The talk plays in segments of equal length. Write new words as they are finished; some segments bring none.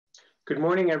Good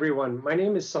morning, everyone. My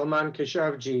name is Salman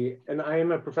Keshavji, and I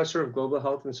am a professor of global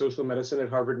health and social medicine at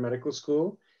Harvard Medical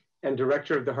School and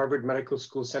director of the Harvard Medical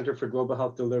School Center for Global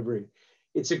Health Delivery.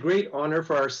 It's a great honor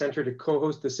for our center to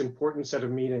co-host this important set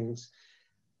of meetings,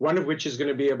 one of which is going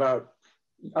to be about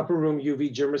upper room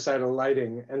UV germicidal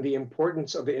lighting and the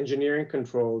importance of the engineering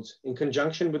controls in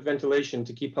conjunction with ventilation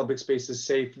to keep public spaces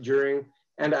safe during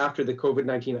and after the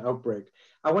COVID-19 outbreak.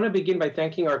 I want to begin by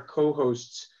thanking our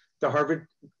co-hosts, the Harvard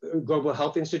Global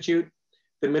Health Institute,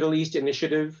 the Middle East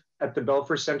Initiative at the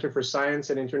Belfer Center for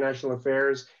Science and International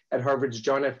Affairs at Harvard's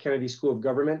John F. Kennedy School of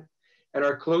Government, and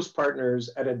our close partners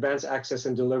at Advanced Access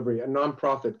and Delivery, a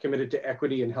nonprofit committed to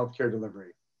equity in healthcare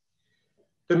delivery.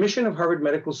 The mission of Harvard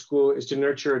Medical School is to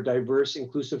nurture a diverse,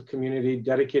 inclusive community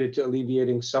dedicated to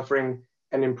alleviating suffering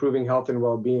and improving health and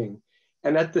well-being.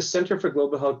 And at the Center for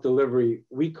Global Health Delivery,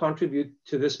 we contribute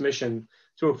to this mission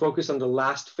through a focus on the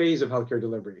last phase of healthcare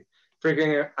delivery,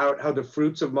 figuring out how the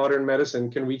fruits of modern medicine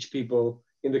can reach people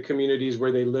in the communities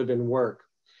where they live and work.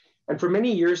 And for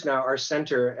many years now, our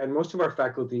center and most of our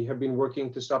faculty have been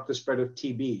working to stop the spread of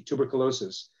TB,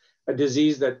 tuberculosis, a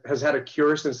disease that has had a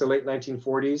cure since the late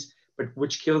 1940s, but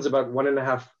which kills about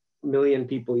 1.5 million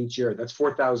people each year. That's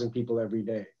 4,000 people every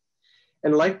day.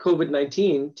 And like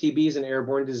COVID-19, TB is an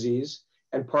airborne disease,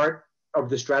 and part of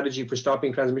the strategy for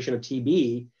stopping transmission of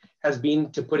TB has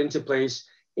been to put into place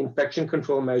infection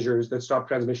control measures that stop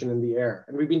transmission in the air.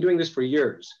 And we've been doing this for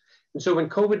years. And so when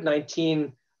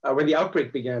COVID-19, when the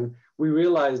outbreak began, we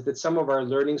realized that some of our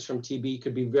learnings from TB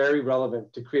could be very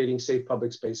relevant to creating safe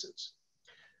public spaces.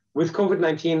 With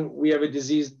COVID-19, we have a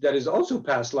disease that is also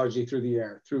passed largely through the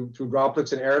air, through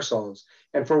droplets and aerosols,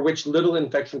 and for which little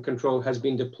infection control has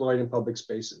been deployed in public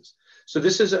spaces. So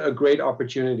this is a great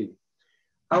opportunity.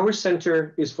 Our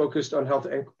center is focused on health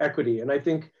equity, and I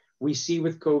think we see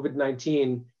with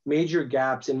COVID-19 major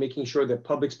gaps in making sure that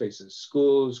public spaces,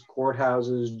 schools,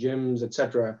 courthouses, gyms, et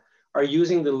cetera, are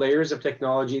using the layers of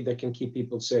technology that can keep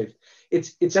people safe.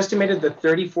 It's estimated that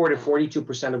 34 to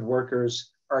 42% of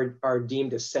workers are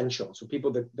deemed essential. So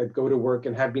people that go to work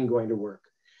and have been going to work,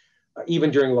 even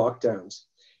during lockdowns.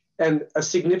 And a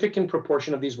significant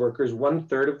proportion of these workers,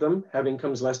 1/3 of them, have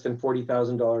incomes less than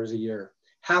 $40,000 a year.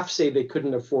 Half say they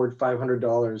couldn't afford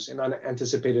 $500 in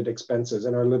unanticipated expenses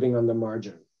and are living on the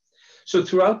margin. So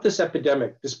throughout this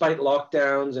epidemic, despite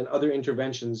lockdowns and other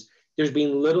interventions, there's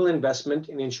been little investment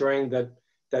in ensuring that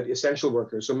essential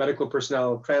workers, so medical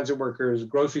personnel, transit workers,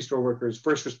 grocery store workers,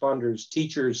 first responders,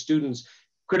 teachers, students,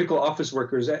 critical office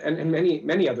workers, and many,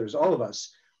 many others, all of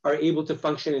us, are able to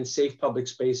function in safe public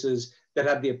spaces that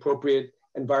have the appropriate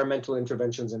environmental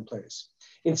interventions in place.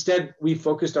 Instead, we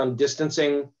focused on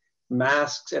distancing,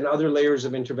 masks, and other layers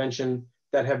of intervention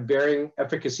that have varying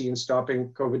efficacy in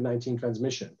stopping COVID-19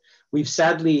 transmission. We've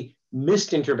sadly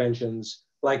missed interventions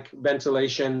like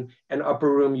ventilation and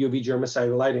upper room UV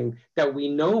germicidal lighting that we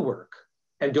know work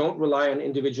and don't rely on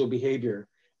individual behavior,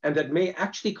 and that may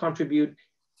actually contribute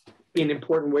in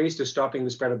important ways to stopping the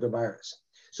spread of the virus.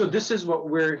 So this is what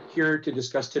we're here to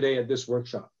discuss today at this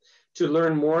workshop, to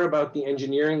learn more about the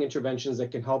engineering interventions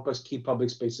that can help us keep public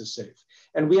spaces safe.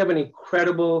 And we have an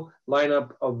incredible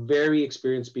lineup of very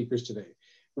experienced speakers today.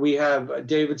 We have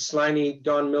David Sliney,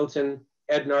 Don Milton,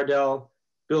 Ed Nardell,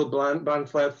 Bill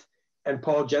Banfleth, and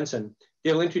Paul Jensen.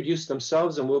 They'll introduce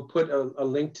themselves, and we'll put a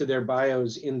link to their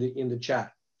bios in the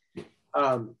chat.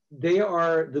 They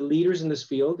are the leaders in this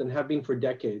field and have been for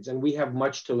decades, and we have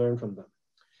much to learn from them.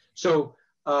 So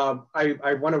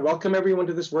I want to welcome everyone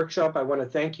to this workshop. I want to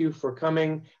thank you for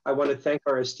coming. I want to thank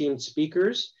our esteemed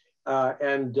speakers,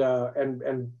 and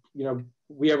you know,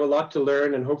 we have a lot to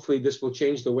learn, and hopefully this will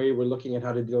change the way we're looking at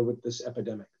how to deal with this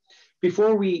epidemic.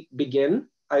 Before we begin,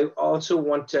 I also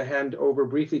want to hand over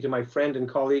briefly to my friend and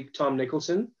colleague, Tom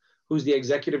Nicholson, who's the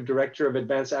Executive Director of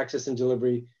Advanced Access and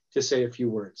Delivery, to say a few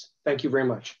words. Thank you very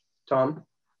much. Tom?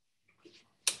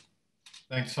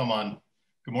 Thanks, Salman.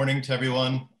 Good morning to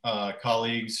everyone,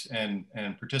 colleagues and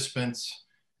participants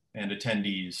and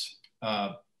attendees.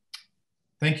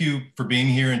 Thank you for being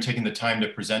here and taking the time to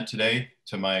present today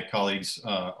to my colleagues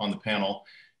on the panel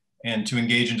and to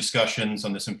engage in discussions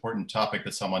on this important topic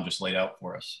that Salman just laid out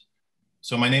for us.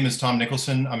 So my name is Tom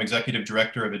Nicholson. I'm Executive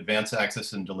Director of Advanced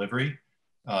Access and Delivery.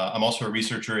 I'm also a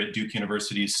researcher at Duke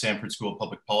University's Sanford School of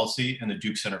Public Policy and the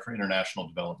Duke Center for International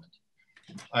Development.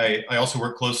 I also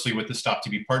work closely with the Stop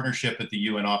TB Partnership at the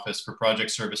UN Office for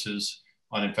Project Services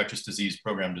on Infectious Disease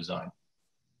Program Design.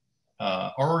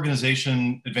 Our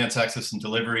organization, Advanced Access and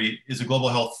Delivery, is a global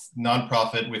health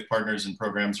nonprofit with partners and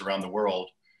programs around the world.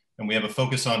 And we have a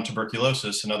focus on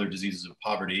tuberculosis and other diseases of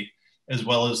poverty, as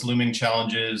well as looming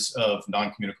challenges of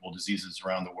non-communicable diseases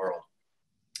around the world.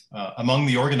 Among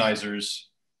the organizers,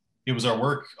 it was our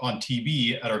work on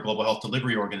TB at our global health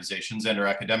delivery organizations and our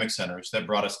academic centers that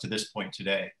brought us to this point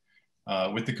today.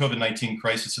 With the COVID-19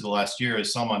 crisis of the last year,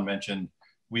 as Salman mentioned,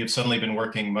 we have suddenly been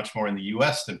working much more in the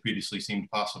US than previously seemed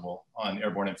possible on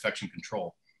airborne infection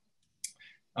control.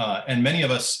 And many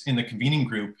of us in the convening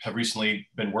group have recently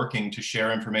been working to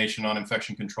share information on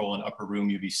infection control in upper room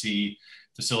UVC,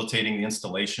 facilitating the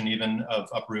installation even of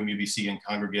upper room UVC in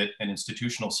congregate and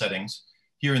institutional settings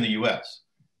here in the US.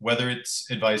 Whether it's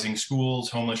advising schools,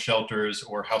 homeless shelters,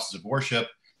 or houses of worship,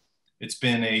 it's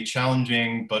been a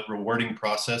challenging but rewarding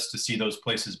process to see those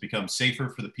places become safer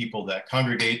for the people that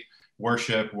congregate,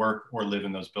 worship, work, or live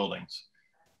in those buildings.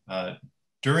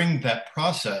 During that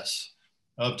process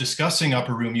of discussing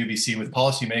upper room UVC with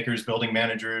policymakers, building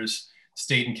managers,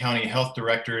 state and county health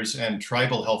directors, and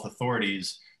tribal health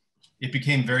authorities, it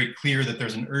became very clear that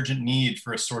there's an urgent need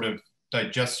for a sort of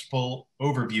digestible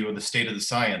overview of the state of the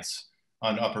science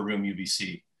on upper room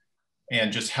UVC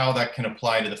and just how that can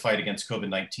apply to the fight against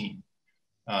COVID-19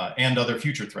 and other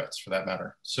future threats for that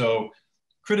matter. So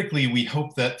critically, we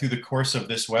hope that through the course of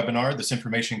this webinar, this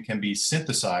information can be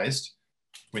synthesized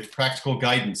with practical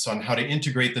guidance on how to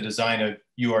integrate the design of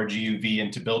UR-GUV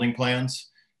into building plans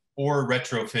or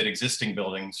retrofit existing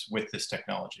buildings with this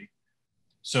technology.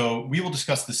 So we will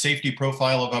discuss the safety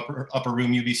profile of upper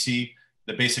room UVC,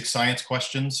 the basic science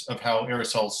questions of how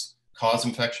aerosols cause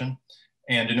infection,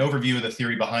 and an overview of the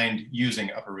theory behind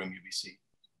using upper room UVC.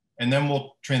 And then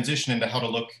we'll transition into how to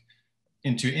look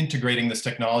into integrating this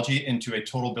technology into a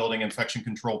total building infection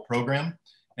control program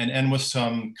and end with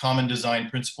some common design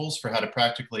principles for how to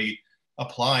practically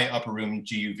apply upper room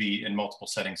GUV in multiple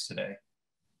settings today.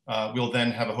 We'll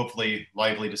then have a hopefully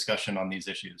lively discussion on these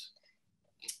issues.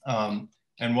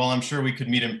 And while I'm sure we could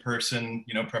meet in person,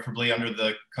 preferably under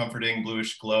the comforting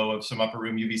bluish glow of some upper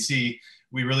room UVC,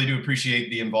 we really do appreciate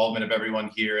the involvement of everyone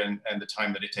here and the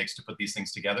time that it takes to put these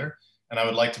things together. And I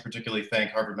would like to particularly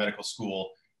thank Harvard Medical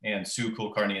School and Sue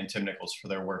Kulkarni and Tim Nichols for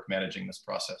their work managing this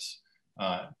process,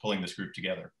 pulling this group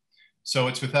together. So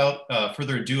it's without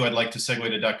further ado, I'd like to segue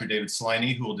to Dr. David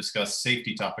Sliney, who will discuss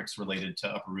safety topics related to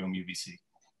upper room UVC.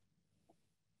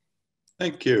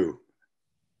 Thank you.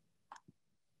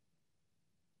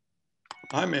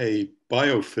 I'm a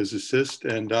biophysicist,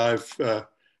 and I've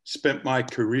spent my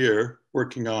career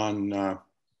working on,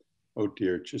 oh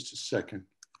dear, just a second.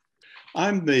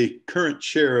 I'm the current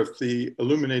chair of the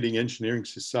Illuminating Engineering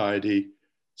Society's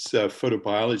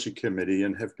photobiology committee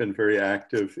and have been very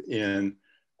active in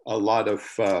a lot of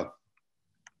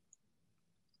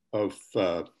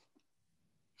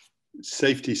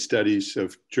safety studies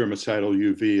of germicidal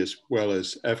UV as well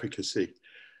as efficacy.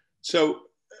 So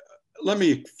let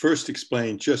me first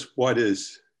explain just what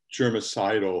is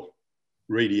germicidal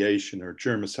radiation or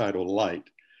germicidal light.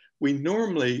 We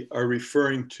normally are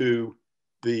referring to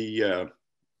the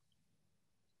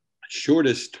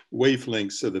shortest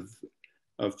wavelengths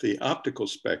of the optical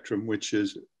spectrum, which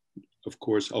is, of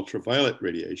course, ultraviolet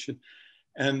radiation.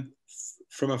 And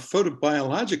from a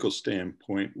photobiological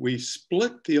standpoint, we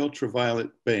split the ultraviolet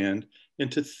band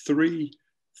into three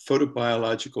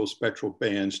photobiological spectral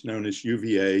bands known as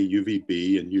UVA,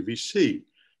 UVB, and UVC.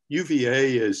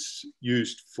 UVA is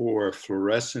used for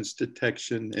fluorescence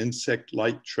detection, insect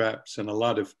light traps, and a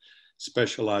lot of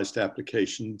specialized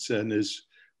applications, and is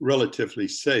relatively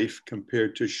safe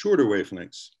compared to shorter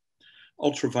wavelengths.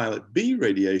 Ultraviolet B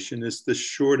radiation is the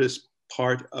shortest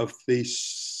part of the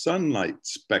sunlight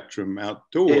spectrum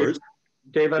outdoors.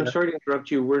 Dave, I'm sorry to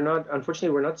interrupt you. Unfortunately,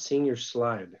 we're not seeing your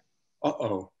slide.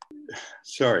 Uh-oh,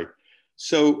 sorry.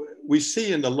 So we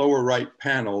see in the lower right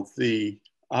panel the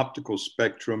optical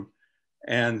spectrum,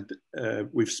 and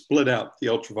we've split out the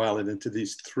ultraviolet into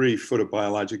these three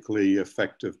photobiologically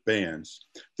effective bands.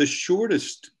 The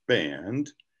shortest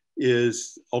band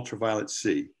is ultraviolet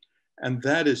C, and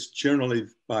that is generally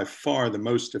by far the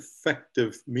most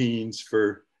effective means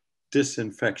for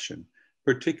disinfection,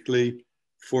 particularly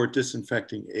for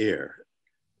disinfecting air.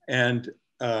 And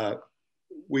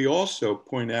we also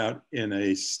point out in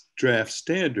a draft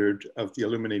standard of the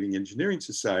Illuminating Engineering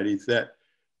Society that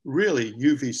really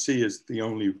UVC is the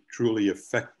only truly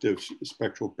effective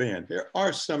spectral band. There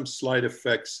are some slight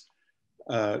effects,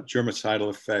 germicidal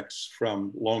effects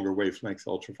from longer wavelength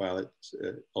ultraviolet,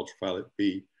 ultraviolet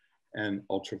B and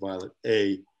ultraviolet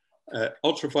A.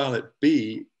 Ultraviolet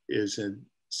B is in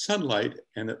sunlight,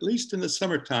 and at least in the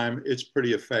summertime, it's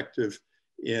pretty effective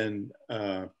in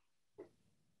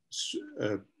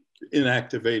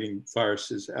inactivating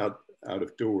viruses out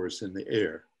of doors in the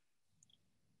air.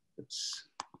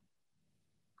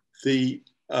 The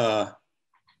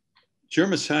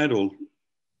germicidal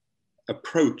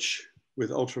approach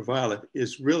with ultraviolet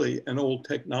is really an old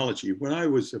technology. When I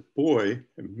was a boy,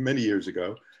 many years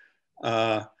ago,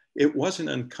 it wasn't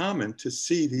uncommon to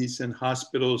see these in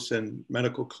hospitals and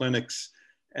medical clinics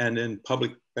and in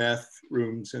public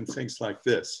bathrooms and things like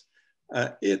this.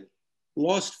 It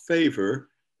lost favor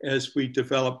as we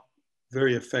developed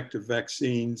very effective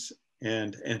vaccines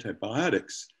and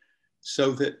antibiotics,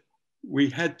 so that we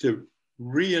had to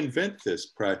reinvent this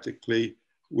practically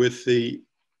with the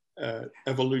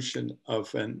evolution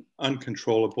of an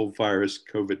uncontrollable virus,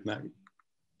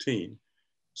 COVID-19.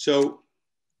 So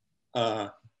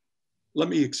let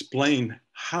me explain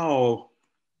how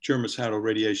germicidal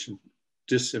radiation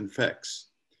disinfects.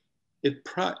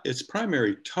 Its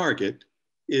primary target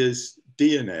is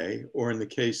DNA, or in the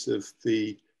case of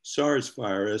the SARS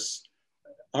virus,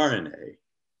 RNA.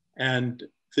 And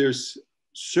there's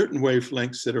certain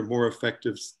wavelengths that are more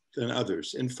effective than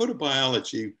others. In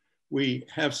photobiology, we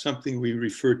have something we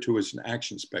refer to as an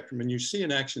action spectrum. And you see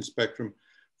an action spectrum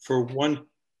for one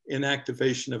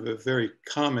inactivation of a very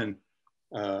common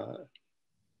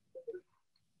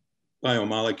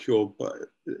biomolecule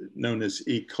known as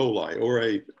E. coli, or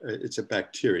it's a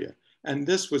bacteria. And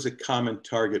this was a common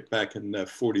target back in the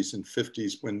 40s and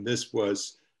 50s when this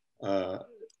was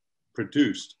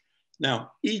produced.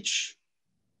 Now, each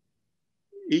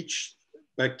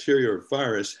bacteria or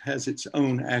virus has its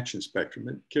own action spectrum.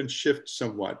 It can shift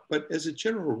somewhat, but as a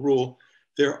general rule,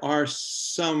 there are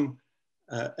some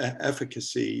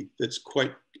efficacy that's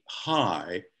quite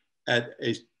high at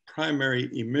a primary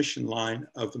emission line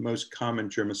of the most common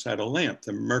germicidal lamp,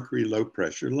 the mercury low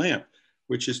pressure lamp,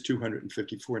 which is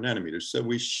 254 nanometers. So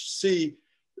we see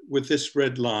with this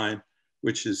red line,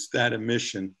 which is that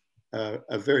emission,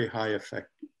 a very high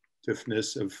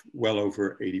effectiveness of well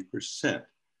over 80%.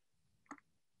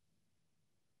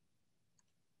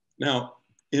 Now,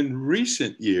 in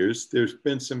recent years, there's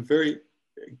been some very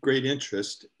great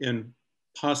interest in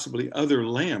possibly other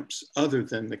lamps other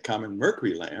than the common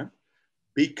mercury lamp,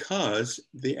 because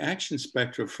the action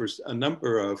spectrum for a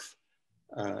number of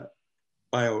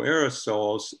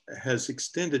bioaerosols has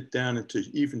extended down into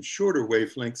even shorter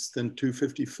wavelengths than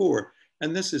 254.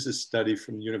 And this is a study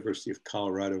from the University of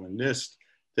Colorado and NIST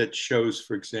that shows,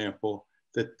 for example,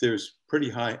 that there's pretty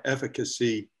high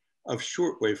efficacy of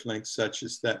short wavelengths, such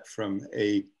as that from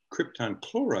a krypton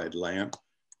chloride lamp,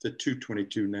 the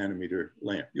 222 nanometer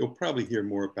lamp. You'll probably hear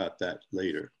more about that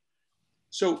later.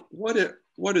 So what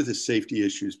are the safety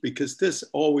issues? Because this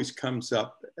always comes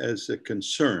up as a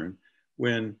concern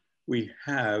when we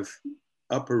have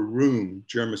upper room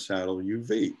germicidal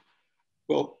UV.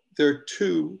 Well, there are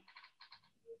two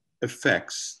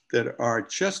effects that are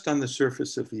just on the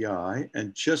surface of the eye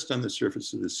and just on the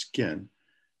surface of the skin.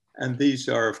 And these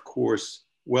are, of course,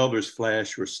 welder's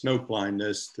flash or snow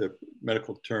blindness. The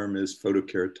medical term is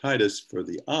photokeratitis for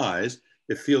the eyes.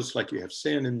 It feels like you have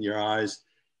sand in your eyes.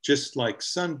 Just like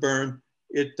sunburn,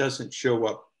 it doesn't show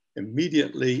up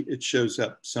immediately. It shows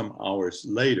up some hours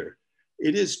later.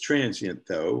 It is transient,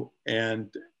 though,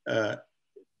 and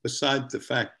besides the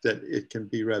fact that it can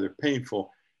be rather painful,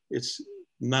 it's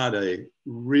not a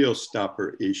real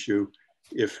stopper issue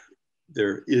if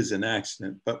there is an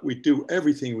accident, but we do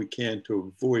everything we can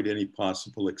to avoid any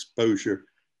possible exposure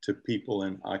to people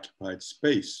in occupied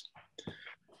space.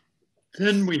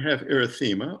 Then we have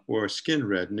erythema, or skin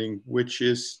reddening, which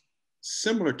is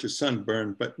similar to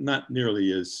sunburn, but not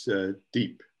nearly as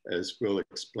deep, as we'll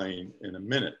explain in a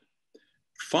minute.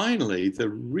 Finally, the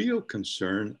real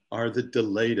concern are the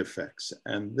delayed effects,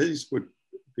 and these would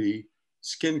be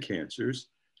skin cancers.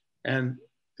 And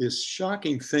this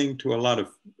shocking thing to a lot of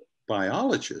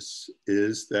biologists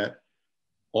is that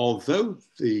although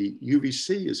the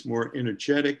UVC is more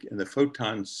energetic and the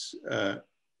photons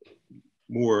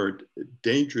more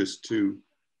dangerous to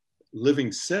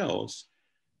living cells,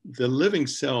 the living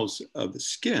cells of the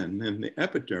skin and the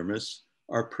epidermis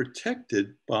are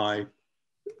protected by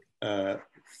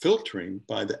filtering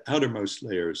by the outermost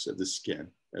layers of the skin,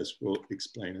 as we'll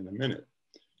explain in a minute.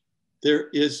 There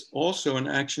is also an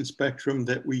action spectrum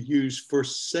that we use for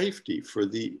safety, for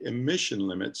the emission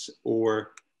limits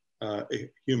or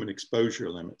human exposure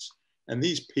limits. And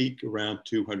these peak around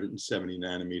 270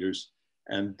 nanometers.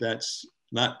 And that's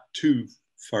not too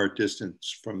far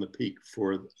distance from the peak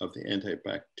of the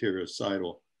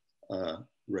antibactericidal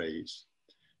rays.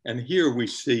 And here we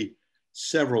see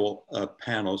several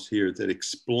panels here that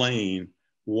explain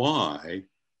why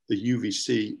the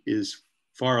UVC is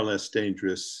far less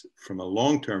dangerous from a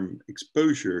long-term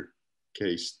exposure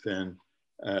case than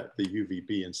the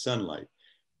UVB in sunlight.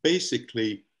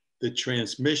 Basically, the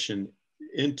transmission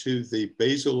into the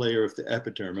basal layer of the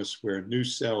epidermis, where new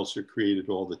cells are created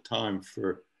all the time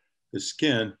for the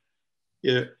skin,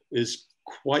 it is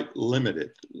quite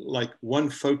limited. Like 1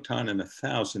 photon in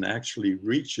 1,000 actually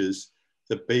reaches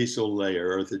the basal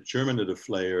layer or the germinative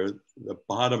layer, the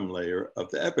bottom layer of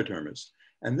the epidermis.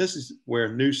 And this is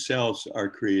where new cells are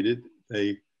created.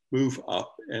 They move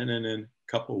up, and in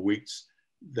a couple of weeks,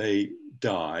 they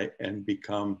die and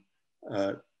become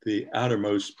the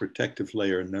outermost protective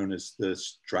layer known as the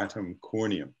stratum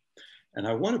corneum. And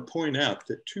I want to point out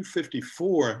that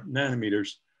 254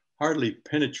 nanometers hardly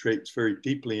penetrates very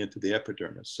deeply into the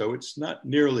epidermis. So it's not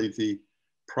nearly the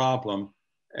problem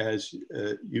as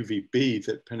UVB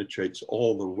that penetrates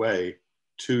all the way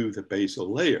to the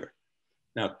basal layer.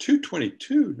 Now,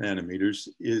 222 nanometers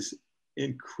is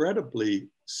incredibly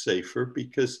safer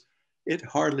because it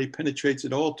hardly penetrates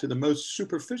at all to the most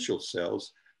superficial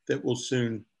cells that will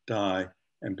soon die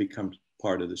and become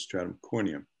part of the stratum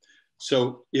corneum.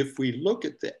 So if we look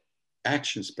at the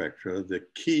action spectra, the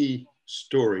key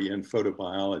story in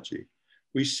photobiology,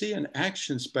 we see an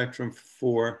action spectrum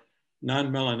for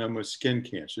non-melanoma skin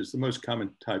cancers, the most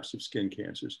common types of skin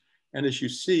cancers. And as you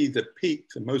see, the peak,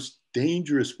 the most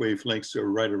dangerous wavelengths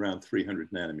are right around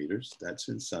 300 nanometers. That's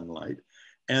in sunlight.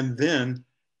 And then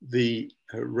the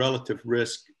relative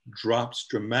risk drops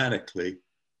dramatically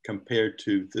compared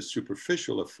to the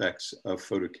superficial effects of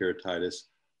photokeratitis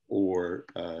or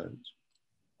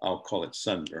I'll call it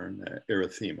sunburn,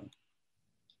 erythema.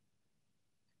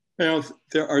 Now,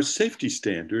 there are safety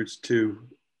standards to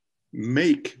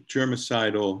make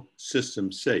germicidal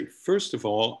systems safe. First of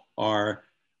all, are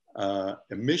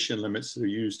emission limits that are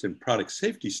used in product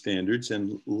safety standards,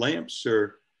 and lamps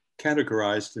are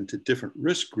categorized into different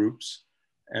risk groups.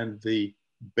 And the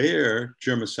bare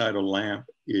germicidal lamp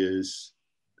is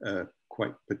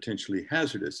quite potentially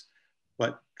hazardous,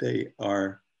 but they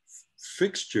are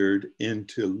fixtured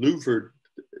into louvered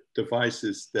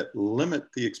devices that limit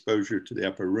the exposure to the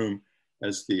upper room,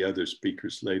 as the other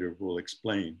speakers later will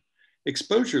explain.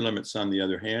 Exposure limits, on the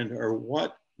other hand, are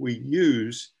what we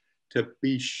use to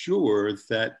be sure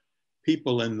that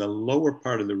people in the lower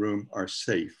part of the room are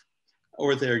safe,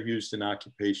 or they're used in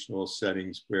occupational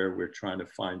settings where we're trying to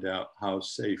find out how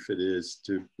safe it is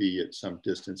to be at some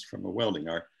distance from a welding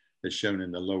arc, as shown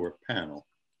in the lower panel.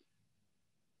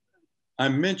 I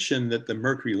mentioned that the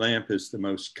mercury lamp is the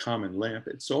most common lamp.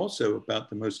 It's also about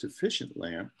the most efficient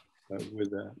lamp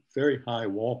with a very high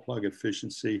wall plug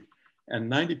efficiency,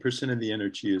 and 90% of the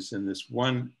energy is in this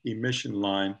one emission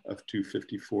line of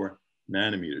 254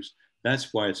 nanometers.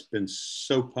 That's why it's been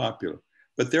so popular.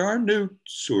 But there are new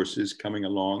sources coming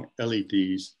along,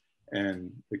 LEDs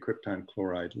and the krypton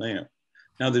chloride lamp.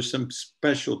 Now, there's some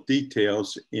special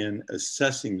details in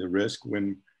assessing the risk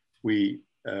when we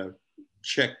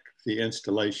check the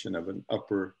installation of an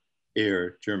upper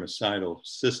air germicidal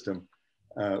system,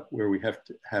 where we have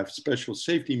to have special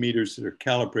safety meters that are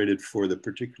calibrated for the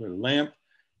particular lamp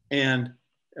and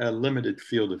a limited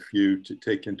field of view to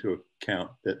take into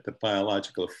account that the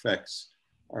biological effects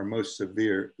are most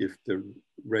severe if the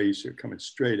rays are coming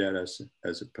straight at us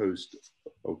as opposed to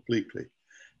obliquely.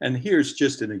 And here's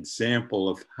just an example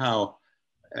of how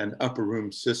an upper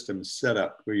room system is set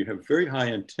up, where you have very high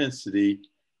intensity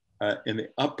in the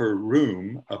upper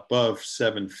room above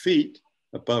 7 feet,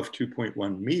 above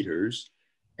 2.1 meters.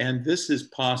 And this is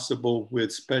possible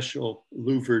with special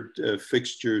louvered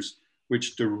fixtures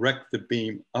which direct the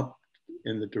beam up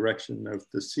in the direction of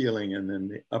the ceiling and then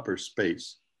the upper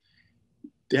space.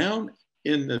 Down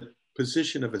in the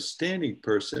position of a standing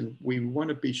person, we want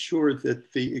to be sure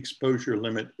that the exposure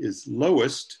limit is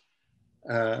lowest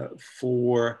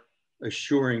for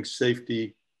assuring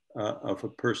safety of a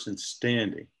person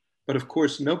standing. But of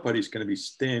course, nobody's going to be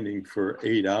standing for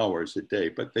 8 hours a day,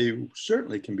 but they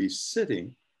certainly can be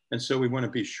sitting. And so we want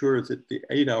to be sure that the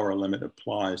 8-hour limit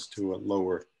applies to a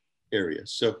lower area.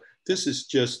 So this is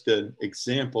just an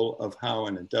example of how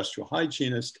an industrial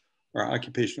hygienist or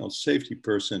occupational safety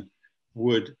person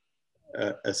would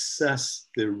assess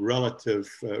the relative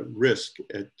risk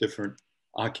at different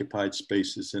occupied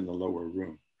spaces in the lower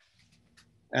room.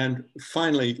 And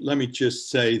finally, let me just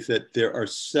say that there are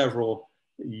several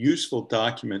useful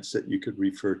documents that you could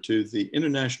refer to. The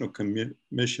International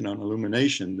Commission on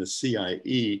Illumination, the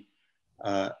CIE,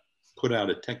 put out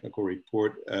a technical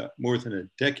report more than a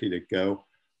decade ago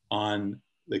on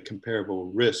the comparable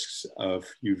risks of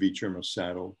UV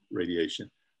germicidal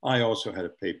radiation. I also had a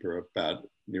paper about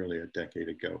nearly a decade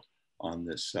ago on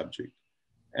this subject.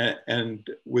 And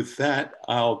with that,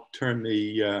 I'll turn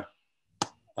the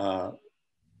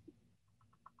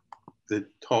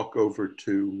talk over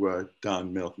to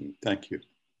Don Milton. Thank you.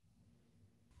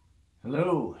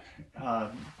 Hello.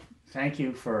 Thank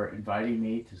you for inviting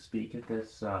me to speak at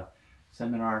this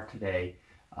seminar today.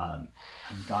 I'm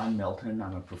Don Milton.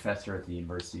 I'm a professor at the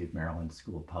University of Maryland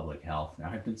School of Public Health. Now,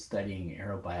 I've been studying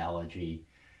aerobiology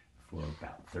for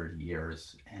about 30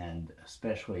 years, and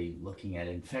especially looking at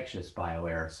infectious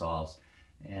bioaerosols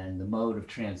and the mode of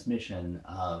transmission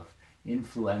of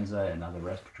influenza and other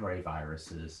respiratory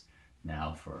viruses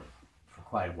now for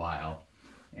quite a while.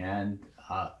 And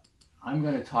I'm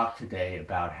going to talk today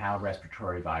about how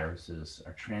respiratory viruses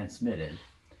are transmitted.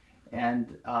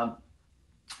 And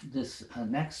this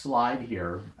next slide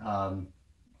here,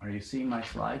 are you seeing my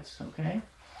slides okay?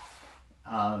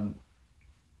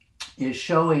 Is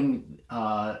showing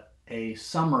a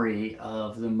summary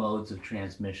of the modes of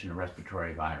transmission of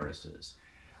respiratory viruses.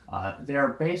 There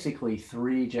are basically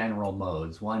three general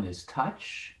modes. One is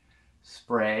touch,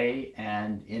 spray,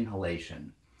 and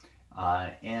inhalation.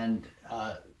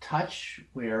 Touch,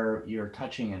 where you're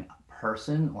touching a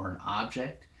person or an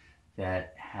object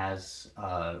that has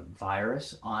a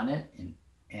virus on it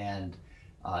and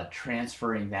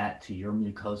transferring that to your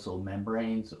mucosal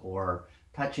membranes, or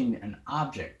touching an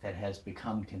object that has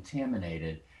become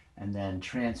contaminated and then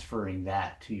transferring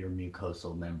that to your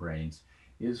mucosal membranes,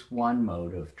 is one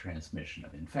mode of transmission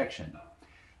of infection.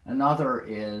 Another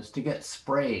is to get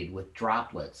sprayed with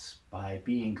droplets by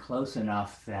being close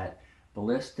enough that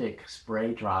ballistic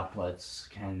spray droplets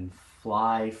can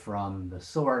fly from the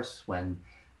source when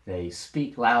they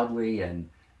speak loudly and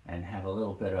have a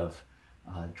little bit of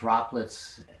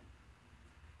droplets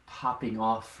popping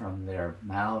off from their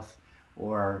mouth,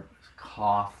 or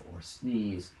cough or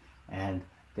sneeze, and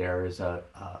there is a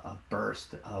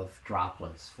burst of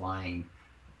droplets flying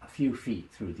a few feet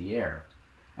through the air.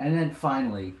 And then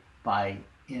finally, by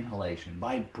inhalation,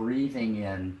 by breathing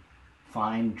in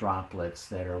fine droplets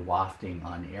that are wafting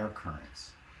on air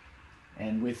currents.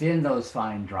 And within those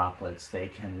fine droplets, they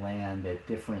can land at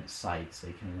different sites.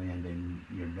 They can land in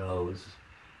your nose.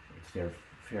 If they're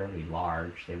fairly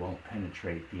large, they won't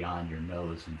penetrate beyond your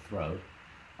nose and throat.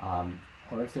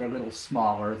 Or if they're a little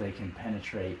smaller, they can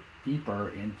penetrate deeper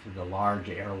into the large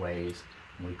airways,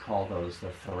 and we call those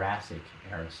the thoracic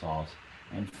aerosols.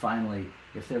 And finally,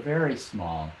 if they're very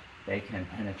small, they can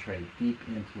penetrate deep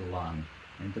into the lung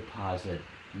and deposit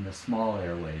in the small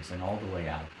airways and all the way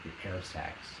out to the air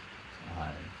sacs,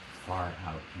 far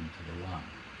out into the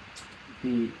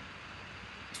lung.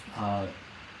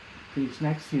 These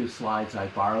next few slides I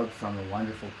borrowed from a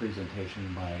wonderful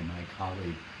presentation by my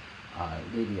colleague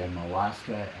Lydia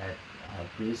Mawaska at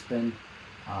Brisbane,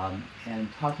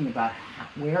 and talking about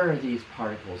where are these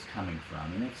particles coming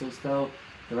from. And it's as though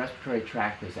the respiratory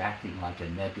tract is acting like a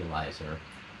nebulizer,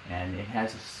 and it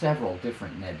has several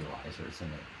different nebulizers in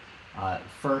it.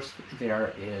 First,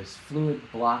 there is fluid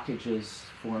blockages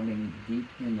forming deep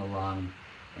in the lung,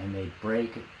 and they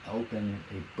break open,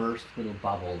 they burst little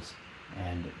bubbles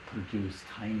and produce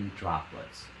tiny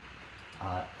droplets.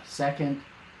 Second,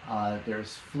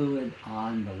 there's fluid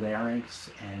on the larynx,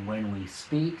 and when we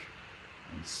speak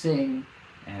and sing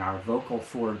and our vocal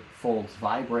folds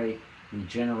vibrate, we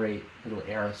generate little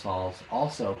aerosols,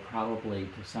 also probably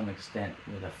to some extent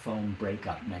with a foam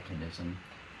breakup mechanism.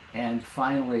 And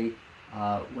finally,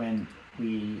 when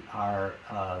we are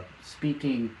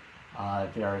speaking,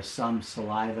 there is some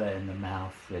saliva in the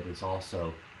mouth that is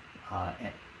also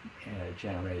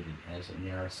generated as an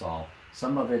aerosol.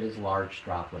 Some of it is large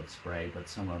droplet spray, but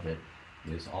some of it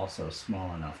is also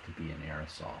small enough to be an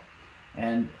aerosol.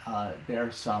 And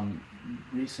there's some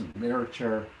recent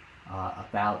literature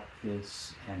about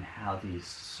this and how these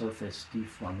surface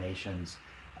deformations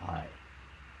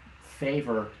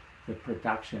favor the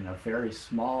production of very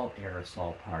small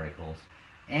aerosol particles,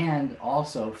 and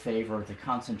also favor the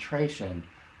concentration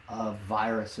of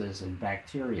viruses and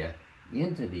bacteria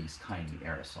into these tiny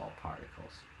aerosol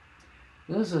particles.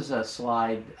 This is a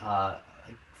slide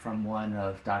from one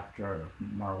of Dr.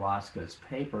 Marwaska's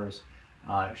papers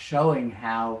showing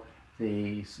how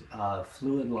these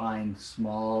fluid-lined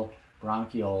small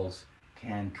bronchioles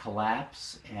can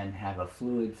collapse and have a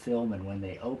fluid film, and when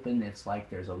they open, it's like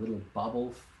there's a little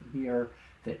bubble here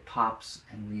that pops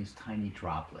and leaves tiny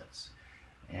droplets.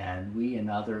 And we and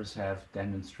others have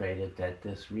demonstrated that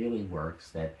this really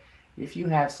works, that if you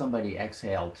have somebody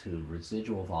exhale to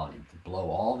residual volume, to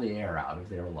blow all the air out of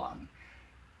their lung,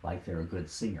 like they're a good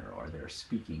singer or they're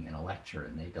speaking in a lecture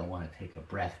and they don't want to take a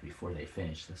breath before they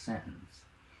finish the sentence,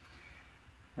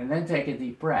 and then take a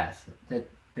deep breath, that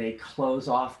they close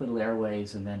off little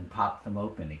airways and then pop them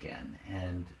open again.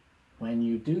 And when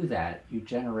you do that, you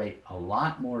generate a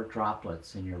lot more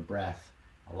droplets in your breath,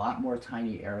 a lot more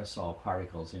tiny aerosol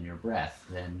particles in your breath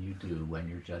than you do when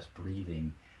you're just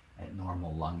breathing at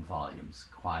normal lung volumes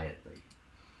quietly.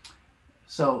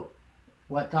 So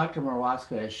what Dr.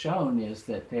 Marwaska has shown is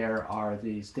that there are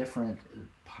these different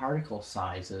particle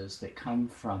sizes that come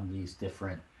from these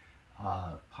different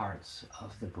parts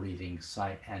of the breathing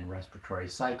and respiratory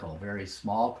cycle. Very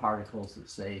small particles that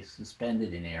stay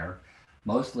suspended in air,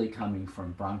 mostly coming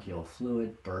from bronchial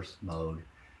fluid, burst mode.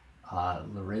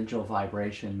 Laryngeal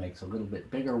vibration makes a little bit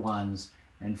bigger ones,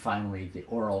 and finally the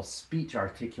oral speech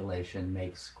articulation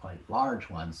makes quite large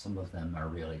ones. Some of them are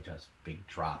really just big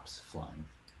drops flying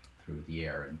through the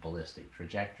air in ballistic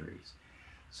trajectories.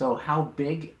 So how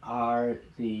big are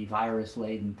the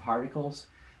virus-laden particles?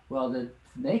 Well, the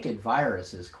naked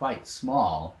virus is quite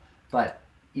small, but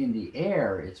in the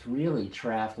air it's really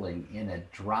traveling in a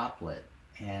droplet,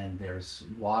 and there's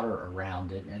water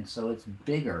around it, and so it's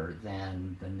bigger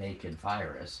than the naked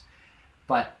virus.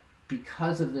 But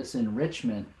because of this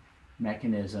enrichment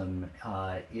mechanism,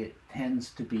 it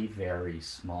tends to be very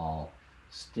small,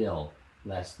 still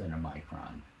less than a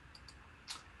micron.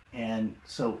 And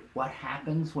so what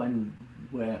happens when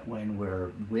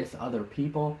we're with other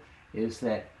people is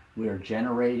that we're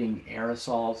generating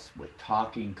aerosols with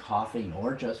talking, coughing,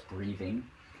 or just breathing.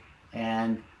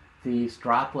 And these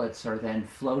droplets are then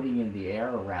floating in the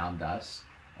air around us,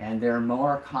 and they're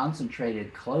more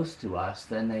concentrated close to us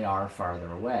than they are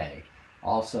farther away.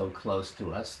 Also close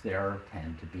to us, there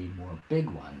tend to be more big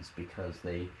ones because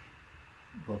they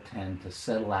will tend to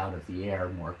settle out of the air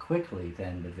more quickly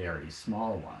than the very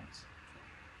small ones.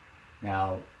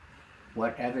 Now,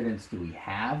 what evidence do we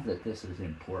have that this is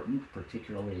important,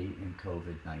 particularly in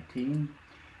COVID-19?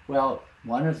 Well,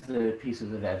 one of the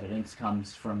pieces of evidence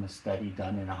comes from a study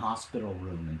done in a hospital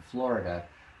room in Florida,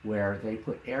 where they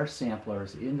put air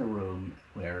samplers in the room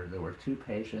where there were two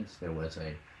patients. There was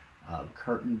a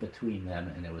curtain between them,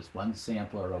 and there was one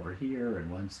sampler over here and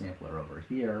one sampler over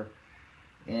here.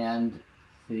 And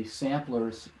the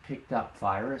samplers picked up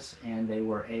virus, and they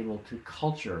were able to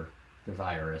culture the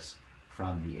virus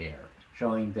from the air,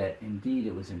 showing that indeed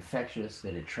it was infectious,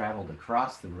 that it traveled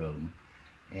across the room,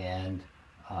 and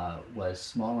was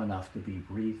small enough to be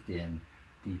breathed in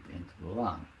deep into the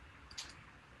lung.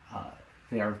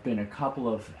 There have been a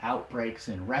couple of outbreaks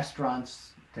in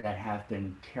restaurants that have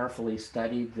been carefully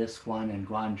studied. This one in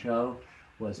Guangzhou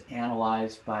was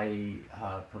analyzed by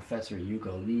Professor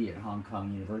Hugo Lee at Hong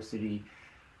Kong University.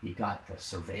 He got the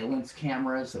surveillance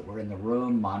cameras that were in the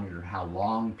room, monitored how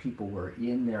long people were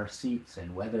in their seats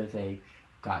and whether they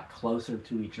got closer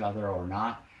to each other or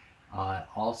not.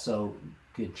 Also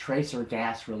did tracer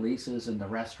gas releases in the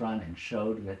restaurant and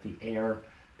showed that the air,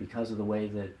 because of the way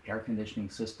the air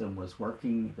conditioning system was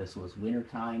working, this was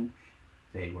wintertime,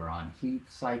 they were on heat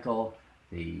cycle,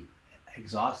 the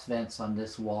exhaust vents on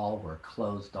this wall were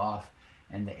closed off,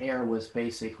 and the air was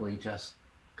basically just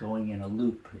going in a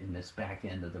loop in this back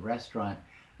end of the restaurant,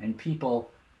 and people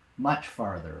much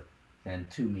farther than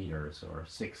 2 meters or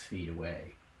 6 feet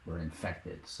away were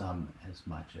infected, some as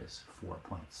much as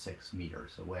 4.6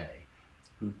 meters away,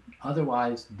 who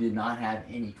otherwise did not have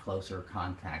any closer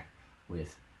contact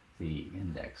with the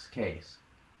index case.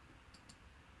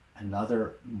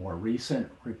 Another more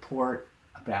recent report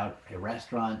about a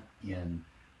restaurant in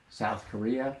South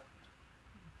Korea.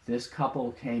 This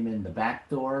couple came in the back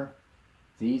door.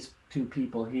 These two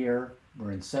people here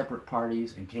were in separate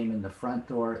parties and came in the front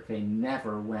door. They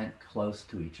never went close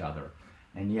to each other.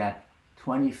 And yet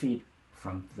 20 feet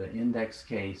from the index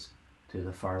case to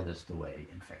the farthest away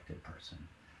infected person.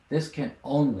 This can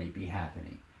only be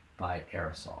happening by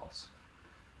aerosols.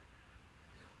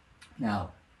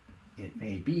 Now, it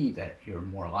may be that you're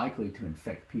more likely to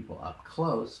infect people up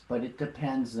close, but it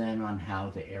depends then on how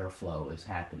the airflow is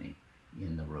happening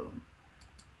in the room.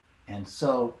 And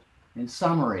so, in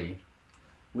summary,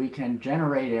 we can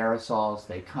generate aerosols.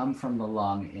 They come from the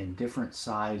lung in different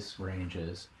size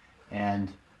ranges,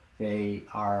 and they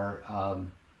are,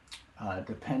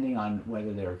 depending on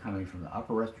whether they're coming from the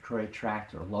upper respiratory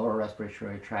tract or lower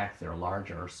respiratory tract, they're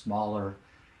larger or smaller.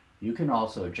 You can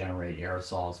also generate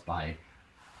aerosols by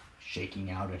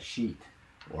shaking out a sheet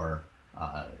or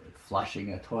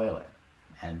flushing a toilet,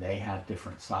 and they have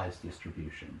different size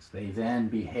distributions. They then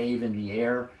behave in the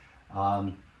air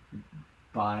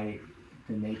by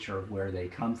the nature of where they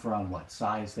come from, what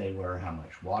size they were, how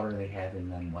much water they had in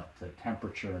them, what the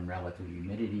temperature and relative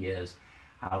humidity is,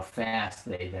 how fast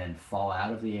they then fall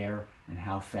out of the air, and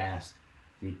how fast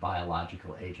the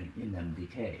biological agent in them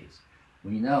decays.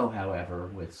 We know, however,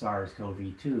 with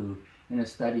SARS-CoV-2, in a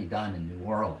study done in New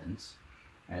Orleans,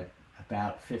 at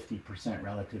about 50%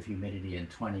 relative humidity and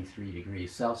 23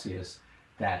 degrees Celsius,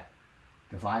 that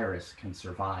the virus can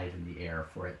survive in the air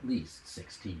for at least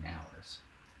 16 hours.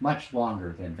 Much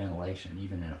longer than ventilation,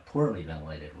 even in a poorly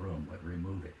ventilated room, would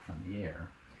remove it from the air.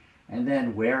 And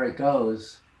then where it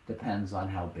goes depends on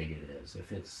how big it is.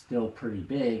 If it's still pretty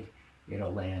big,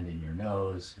 it'll land in your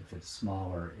nose. If it's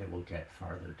smaller, it will get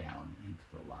farther down into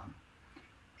the lung.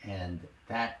 And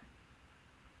that,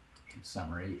 in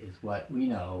summary, is what we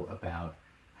know about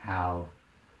how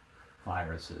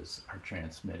viruses are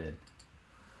transmitted.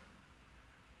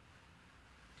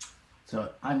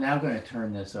 So I'm now going to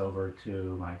turn this over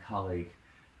to my colleague,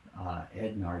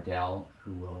 Ed Nardell,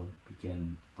 who will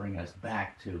bring us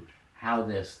back to how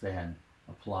this then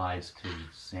applies to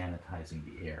sanitizing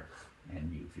the air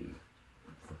and UV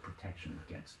for protection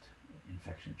against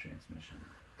infection transmission.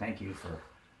 Thank you for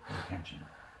your attention.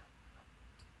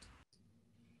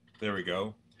 There we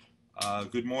go.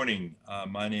 Good morning.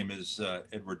 My name is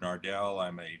Edward Nardell.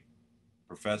 I'm a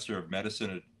professor of medicine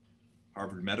at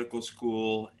Harvard Medical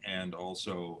School and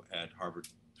also at Harvard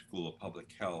School of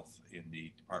Public Health in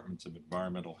the departments of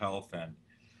environmental health and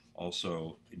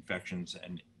also infections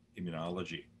and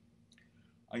immunology.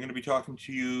 I'm going to be talking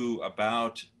to you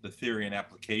about the theory and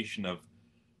application of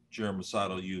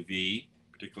germicidal UV,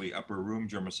 particularly upper room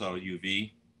germicidal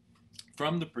UV,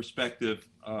 from the perspective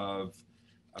of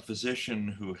a physician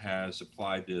who has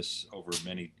applied this over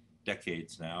many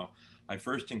decades now. I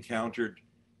first encountered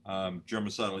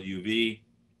germicidal UV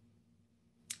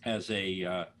as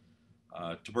a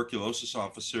tuberculosis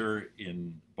officer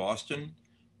in Boston,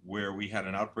 where we had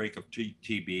an outbreak of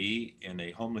TB in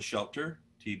a homeless shelter.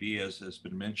 TB, as has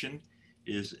been mentioned,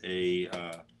 is a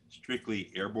strictly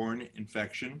airborne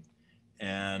infection,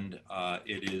 and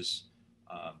it has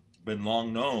been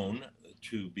long known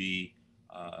to be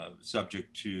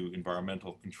subject to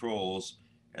environmental controls,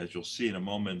 as you'll see in a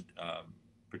moment,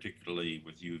 particularly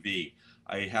with UV.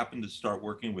 I happened to start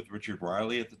working with Richard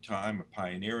Riley at the time, a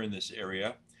pioneer in this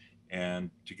area,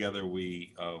 and together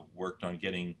we worked on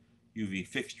getting UV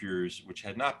fixtures, which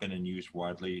had not been in use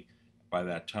widely by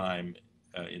that time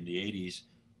in the 80s,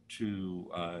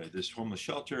 to this homeless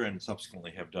shelter, and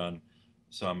subsequently have done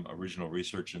some original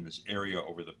research in this area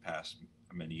over the past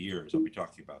many years. I'll be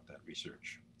talking about that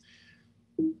research.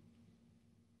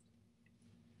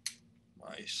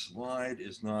 My slide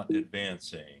is not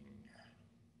advancing.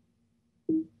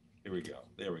 Here we go.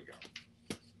 There we go.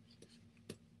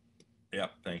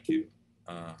 Yep, thank you.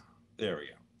 There we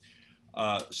go.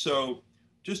 So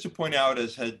just to point out,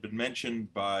 as had been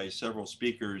mentioned by several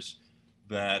speakers,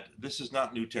 that this is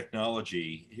not new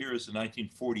technology. Here is a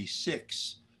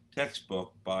 1946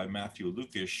 textbook by Matthew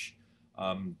Lukish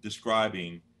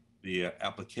describing the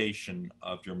application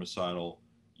of germicidal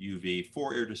UV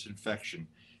for air disinfection.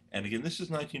 And again, this is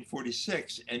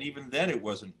 1946, and even then it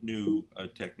wasn't new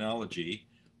technology.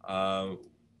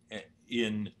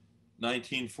 In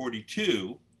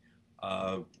 1942,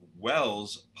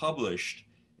 Wells published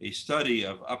a study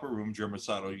of upper room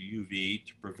germicidal UV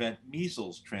to prevent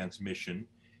measles transmission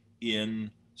in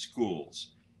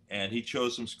schools. And he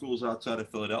chose some schools outside of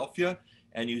Philadelphia.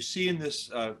 And you see in this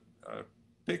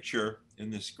picture,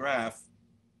 in this graph,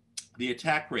 the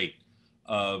attack rate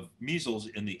of measles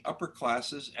in the upper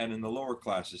classes and in the lower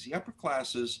classes. The upper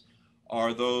classes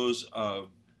are those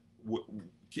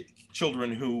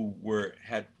children who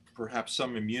had perhaps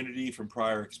some immunity from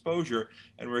prior exposure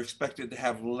and were expected to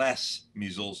have less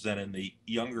measles than in the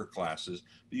younger classes.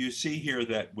 But you see here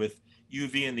that with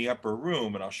UV in the upper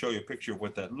room, and I'll show you a picture of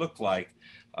what that looked like,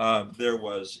 there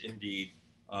was indeed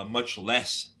much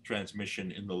less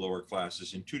transmission in the lower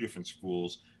classes in two different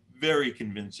schools. Very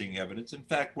convincing evidence. In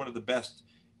fact, one of the best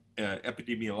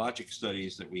epidemiologic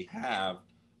studies that we have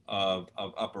of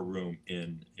upper room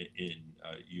in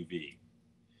UV.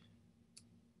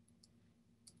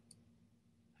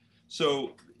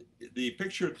 So the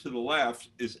picture to the left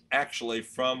is actually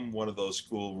from one of those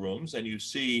school rooms, and you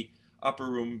see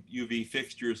upper room UV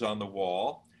fixtures on the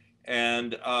wall.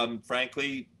 And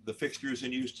frankly, the fixtures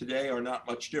in use today are not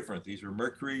much different. These are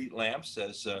mercury lamps,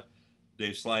 as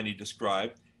Dave Sliney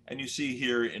described. And you see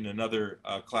here in another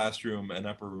classroom an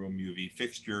upper room UV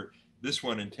fixture, this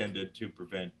one intended to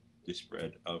prevent the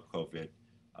spread of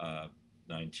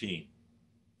COVID-19.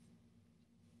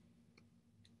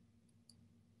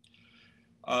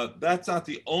 That's not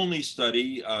the only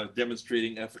study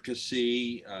demonstrating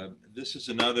efficacy. This is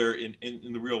another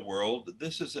in the real world.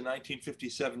 This is a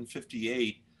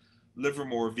 1957-58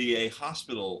 Livermore VA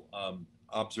hospital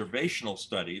observational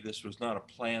study. This was not a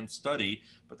planned study,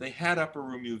 but they had upper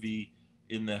room UV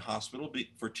in the hospital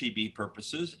for TB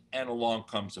purposes, and along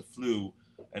comes a flu,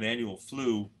 an annual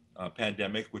flu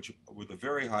pandemic, which with a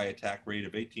very high attack rate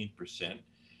of 18%.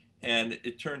 And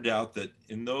it turned out that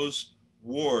in those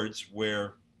wards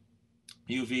where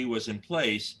UV was in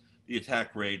place, the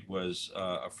attack rate was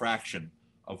a fraction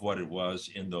of what it was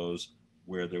in those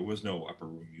where there was no upper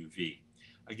room UV.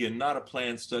 Again, not a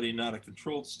planned study, not a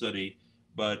controlled study,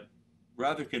 but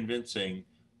rather convincing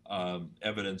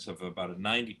evidence of about a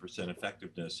 90%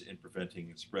 effectiveness in preventing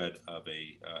the spread of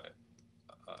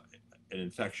an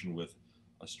infection with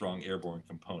a strong airborne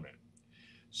component.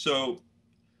 So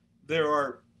there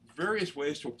are various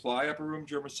ways to apply upper room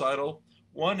germicidal.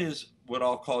 One is what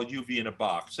I'll call UV in a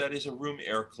box. That is a room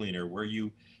air cleaner where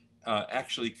you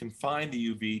actually confine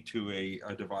the UV to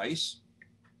a device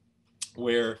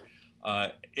where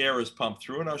air is pumped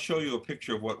through. And I'll show you a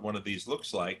picture of what one of these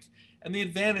looks like. And the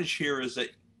advantage here is that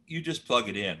you just plug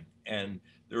it in and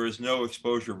there is no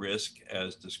exposure risk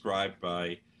as described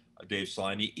by Dave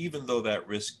Sliney, even though that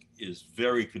risk is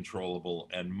very controllable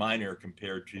and minor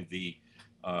compared to the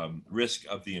risk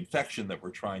of the infection that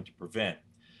we're trying to prevent.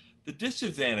 The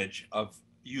disadvantage of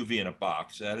UV in a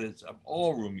box, that is of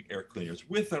all room air cleaners,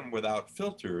 with and without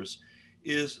filters,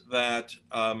 is that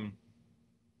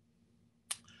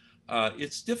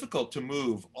it's difficult to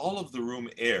move all of the room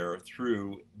air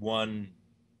through one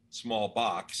small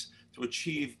box to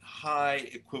achieve high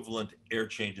equivalent air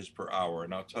changes per hour.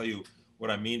 And I'll tell you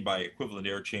what I mean by equivalent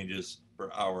air changes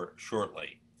per hour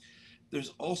shortly.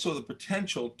 There's also the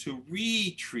potential to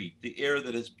retreat the air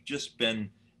that has just been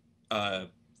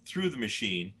through the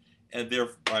machine and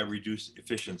thereby reduce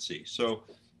efficiency. So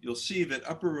you'll see that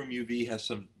upper room UV has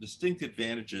some distinct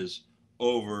advantages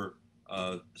over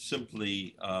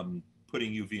simply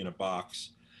putting UV in a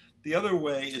box. The other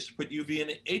way is to put UV in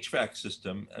an HVAC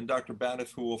system, and Dr.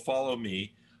 Baniff, who will follow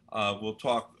me, will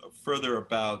talk further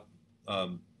about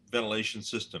ventilation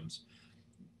systems.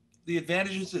 The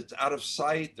advantages, it's out of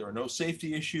sight, there are no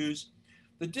safety issues.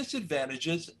 The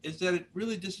disadvantages is that it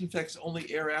really disinfects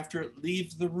only air after it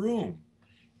leaves the room.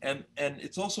 And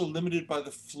it's also limited by the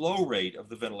flow rate of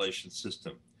the ventilation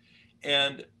system.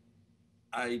 And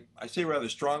I say rather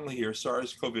strongly here,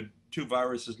 SARS-CoV-2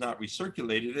 virus is not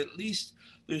recirculated. At least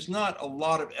there's not a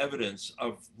lot of evidence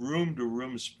of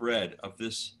room-to-room spread of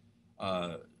this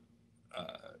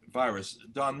virus.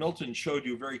 Don Milton showed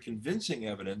you very convincing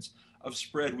evidence of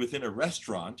spread within a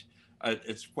restaurant.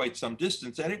 It's quite some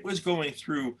distance, and it was going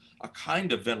through a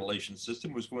kind of ventilation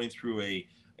system. It was going through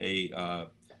a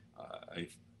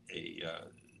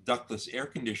ductless air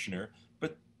conditioner,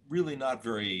 but really not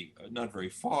very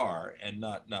far, and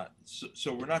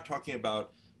so we're not talking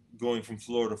about going from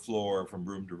floor to floor, from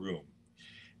room to room.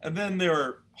 And then there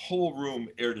are whole room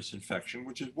air disinfection,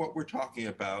 which is what we're talking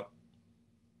about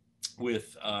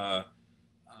with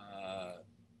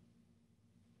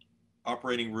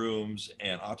operating rooms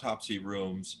and autopsy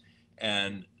rooms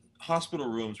and hospital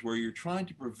rooms where you're trying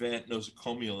to prevent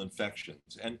nosocomial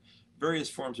infections. And various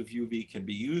forms of UV can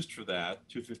be used for that,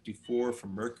 254 for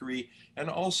mercury, and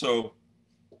also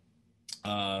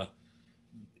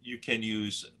you can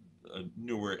use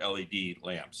newer LED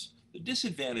lamps. The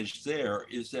disadvantage there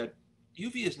is that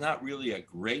UV is not really a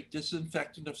great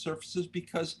disinfectant of surfaces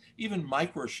because even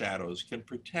micro shadows can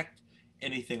protect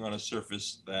anything on a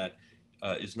surface that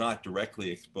is not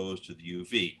directly exposed to the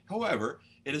UV. However,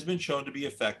 it has been shown to be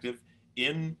effective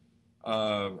in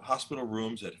hospital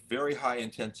rooms at very high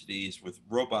intensities with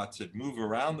robots that move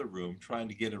around the room trying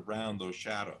to get around those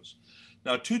shadows.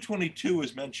 Now, 222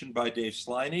 is mentioned by Dave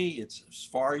Sliney. It's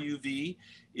far UV.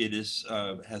 It is,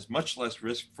 has much less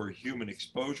risk for human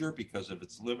exposure because of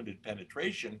its limited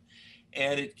penetration,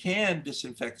 and it can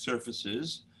disinfect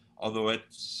surfaces, although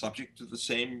it's subject to the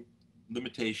same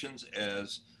limitations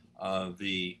as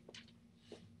the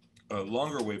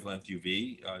longer wavelength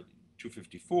UV,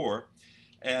 254.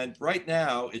 And right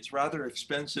now, it's rather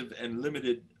expensive and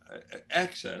limited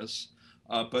access,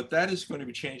 but that is going to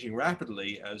be changing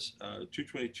rapidly as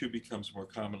 222 becomes more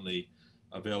commonly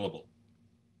available.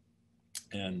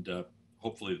 And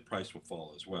hopefully the price will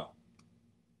fall as well.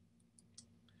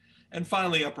 And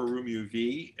finally, upper room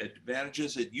UV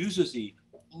advantages. It uses the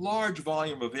large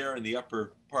volume of air in the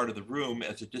upper part of the room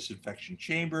as a disinfection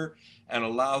chamber and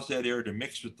allows that air to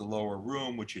mix with the lower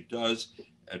room, which it does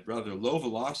at rather low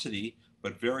velocity,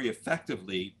 but very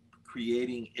effectively,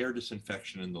 creating air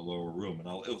disinfection in the lower room. And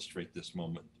I'll illustrate this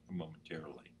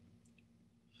momentarily.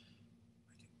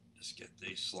 I can just get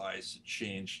these slides to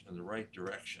change in the right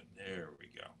direction. There we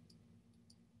go.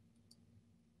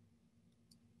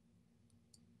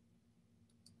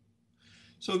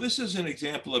 So this is an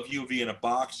example of UV in a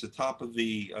box. The top of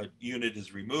the unit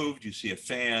is removed. You see a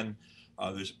fan.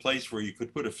 There's a place where you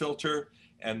could put a filter,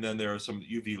 and then there are some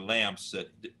UV lamps that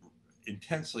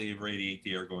intensely irradiate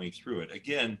the air going through it.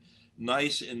 Again,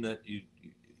 nice in that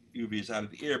UV is out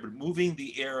of the air, but moving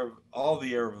the air of all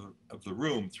the air of the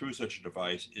room through such a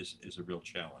device is a real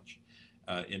challenge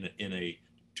in a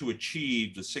to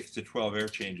achieve the 6 to 12 air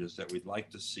changes that we'd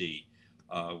like to see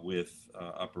with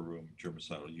upper room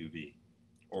germicidal UV,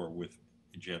 or with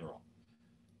in general.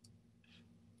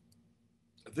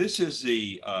 This is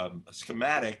the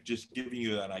schematic just giving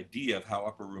you an idea of how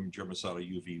upper room germicidal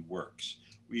UV works.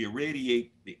 We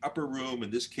irradiate the upper room.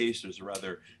 In this case, there's a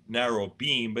rather narrow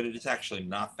beam, but it is actually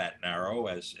not that narrow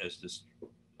as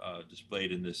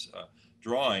displayed in this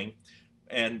drawing.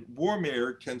 And warm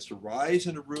air tends to rise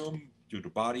in a room due to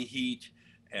body heat,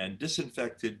 and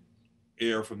disinfected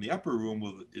air from the upper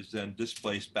room is then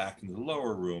displaced back into the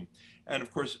lower room. And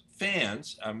of course,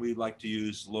 fans, we like to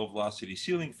use low velocity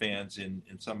ceiling fans in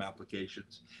some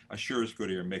applications, assures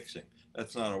good air mixing.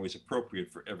 That's not always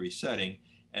appropriate for every setting,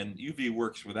 and UV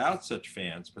works without such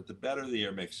fans, but the better the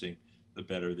air mixing, the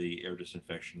better the air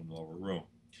disinfection in the lower room.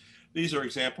 These are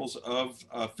examples of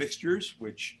fixtures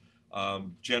which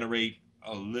generate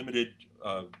a limited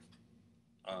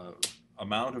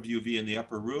amount of UV in the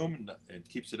upper room and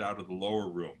keeps it out of the lower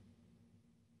room.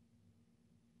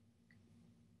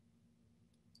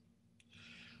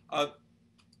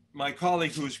 My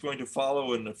colleague who's going to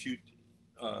follow in a few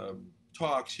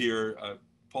talks here,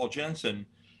 Paul Jensen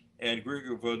and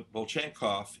Grigor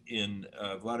Volchenkov in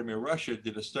Vladimir, Russia,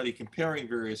 did a study comparing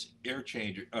various air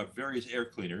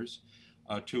cleaners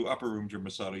to upper room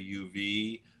germicidal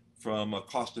UV from a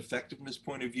cost effectiveness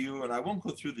point of view. And I won't go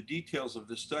through the details of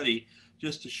this study,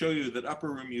 just to show you that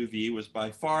upper room UV was by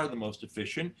far the most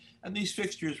efficient. And these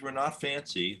fixtures were not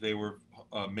fancy. They were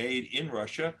made in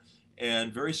Russia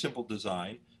and very simple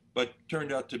design, but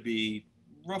turned out to be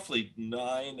roughly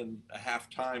 9.5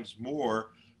 times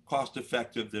more cost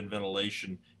effective than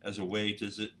ventilation as a way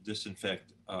to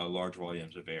disinfect large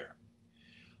volumes of air.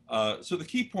 So the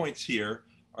key points here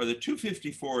are that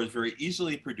 254 is very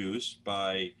easily produced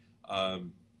by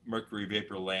mercury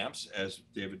vapor lamps, as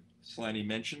David Slaney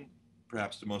mentioned,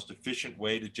 perhaps the most efficient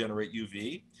way to generate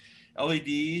UV.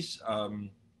 LEDs are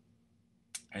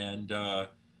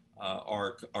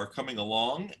coming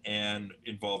along and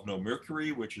involve no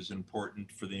mercury, which is important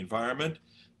for the environment.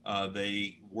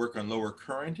 They work on lower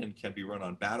current and can be run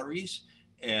on batteries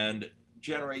and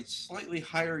generate slightly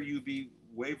higher UV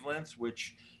wavelengths,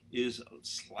 which is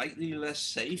slightly less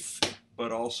safe,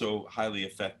 but also highly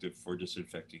effective for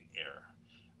disinfecting air.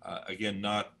 Again,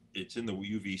 it's in the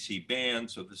UVC band,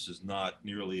 so this is not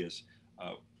nearly as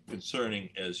concerning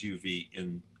as UV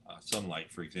in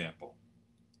sunlight, for example.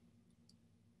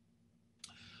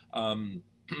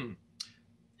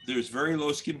 There's very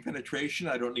low skin penetration.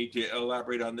 I don't need to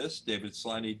elaborate on this. David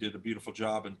Slaney did a beautiful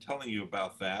job in telling you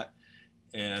about that.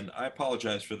 And I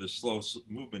apologize for the slow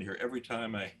movement here. Every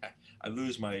time I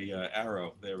lose my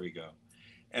arrow, there we go.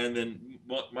 And then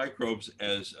microbes,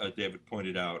 as David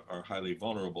pointed out, are highly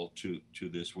vulnerable to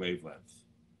this wavelength.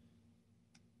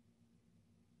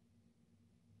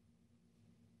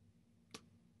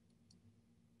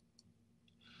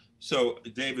 So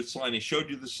David Slaney showed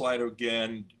you the slide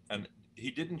again, and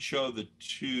he didn't show the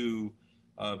two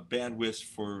bandwidths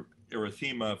for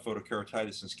erythema,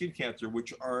 photokeratitis, and skin cancer,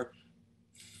 which are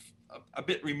a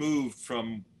bit removed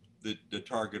from the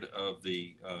target of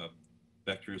the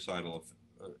bactericidal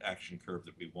action curve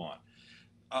that we want.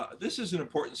 This is an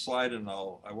important slide, and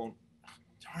I won't,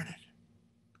 darn it.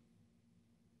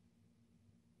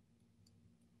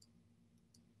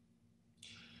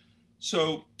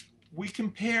 So we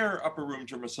compare upper room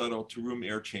germicidal to room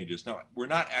air changes. Now, we're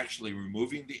not actually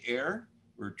removing the air,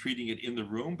 we're treating it in the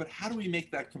room, but how do we make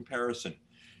that comparison?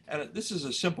 And this is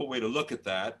a simple way to look at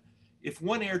that. If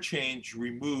one air change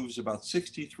removes about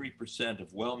 63%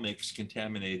 of well-mixed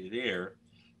contaminated air,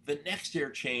 the next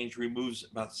air change removes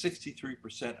about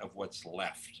 63% of what's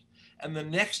left. And the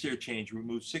next air change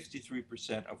removes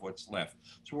 63% of what's left.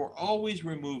 So we're always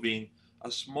removing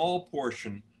a small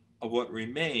portion of what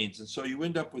remains. And so you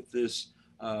end up with this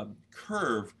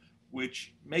curve,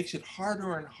 which makes it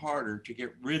harder and harder to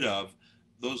get rid of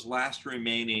those last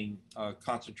remaining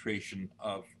concentration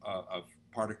of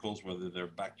particles, whether they're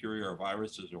bacteria or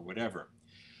viruses or whatever.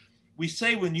 We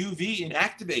say when UV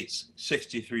inactivates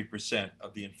 63%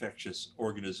 of the infectious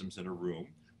organisms in a room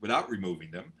without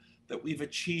removing them, that we've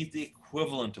achieved the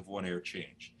equivalent of one air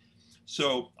change.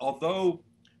 So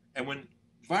and when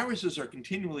viruses are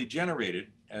continually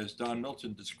generated, as Don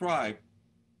Milton described,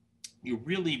 you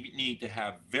really need to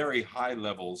have very high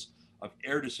levels of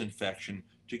air disinfection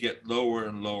to get lower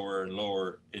and lower and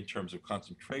lower in terms of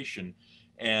concentration.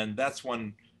 And that's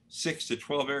when 6 to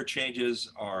 12 air changes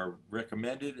are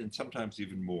recommended, and sometimes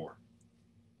even more.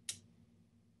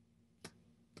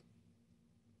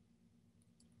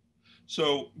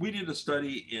 So we did a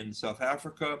study in South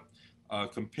Africa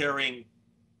comparing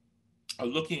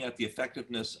looking at the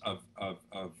effectiveness of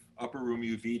upper room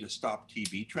UV to stop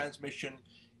TB transmission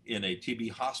in a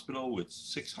TB hospital with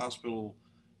 6 hospital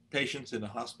patients in the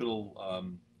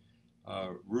hospital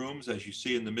rooms, as you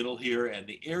see in the middle here, and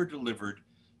the air delivered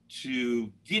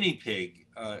to guinea pig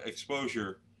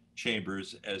exposure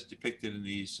chambers as depicted in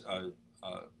these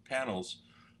panels,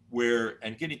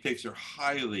 and guinea pigs are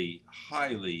highly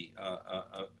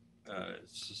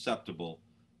susceptible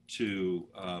to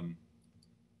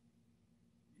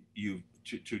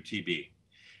TB.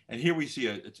 And here we see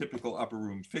a typical upper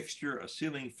room fixture, a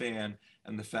ceiling fan,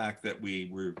 and the fact that we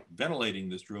were ventilating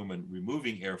this room and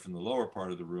removing air from the lower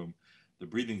part of the room, the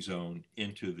breathing zone,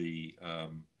 into the,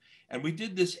 and we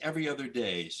did this every other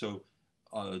day. So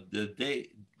every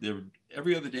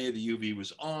other day the UV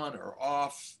was on or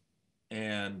off,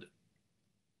 and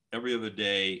every other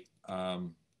day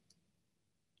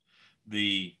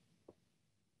the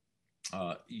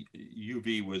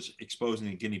UV was exposing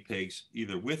the guinea pigs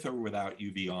either with or without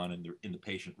UV on in the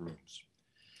patient rooms.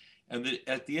 And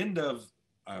at the end of,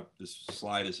 this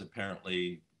slide has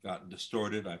apparently gotten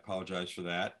distorted, I apologize for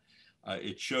that.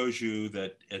 It shows you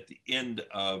that at the end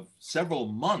of several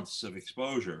months of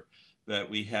exposure that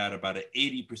we had about an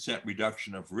 80%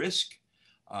 reduction of risk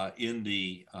on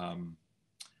the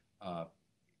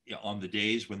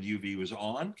days when the UV was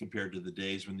on compared to the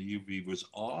days when the UV was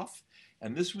off.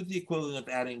 And this was the equivalent of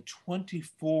adding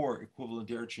 24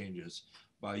 equivalent air changes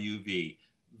by UV.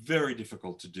 Very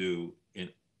difficult to do in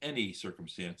any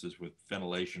circumstances with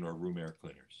ventilation or room air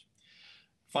cleaners.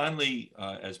 Finally,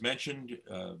 as mentioned,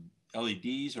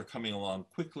 LEDs are coming along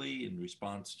quickly in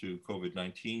response to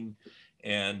COVID-19,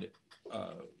 and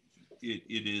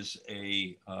it is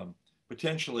a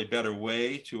potentially better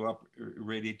way to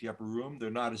irradiate the upper room.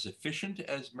 They're not as efficient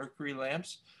as mercury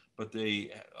lamps, but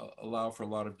they allow for a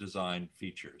lot of design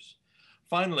features.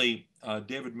 Finally,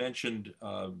 David mentioned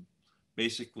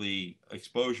basically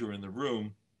exposure in the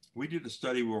room. We did a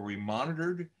study where we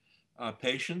monitored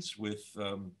patients with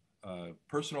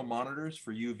personal monitors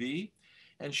for UV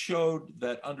and showed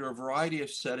that under a variety of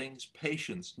settings,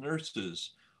 patients,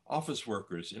 nurses, office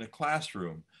workers in a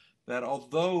classroom, that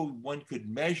although one could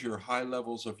measure high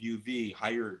levels of UV,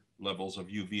 higher levels of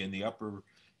UV in the upper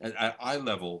at eye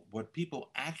level, what people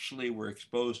actually were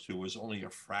exposed to was only a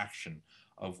fraction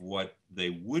of what they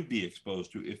would be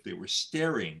exposed to if they were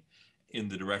staring in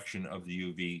the direction of the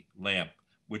UV lamp,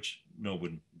 which no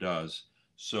one does.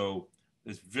 So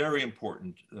it's very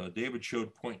important. David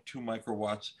showed 0.2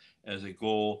 microwatts as a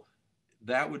goal.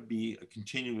 That would be a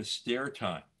continuous stare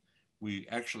time. We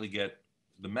actually get,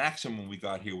 the maximum we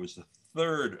got here was the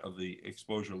third of the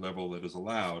exposure level that is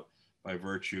allowed by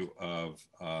virtue of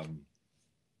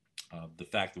the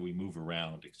fact that we move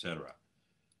around, etc.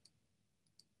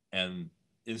 And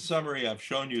in summary, I've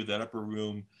shown you that upper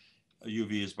room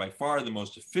UV is by far the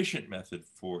most efficient method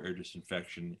for air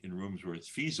disinfection in rooms where it's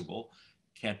feasible.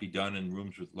 Can't be done in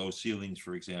rooms with low ceilings,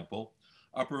 for example.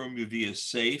 Upper room UV is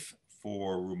safe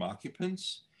for room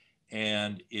occupants,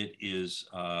 and it is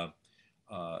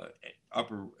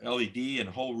upper LED and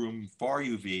whole room far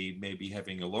UV may be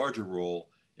having a larger role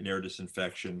in air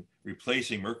disinfection,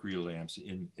 replacing mercury lamps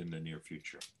in the near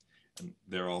future. And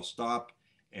there I'll stop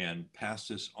and pass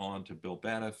this on to Bill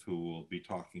Baniff, who will be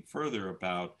talking further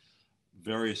about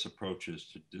various approaches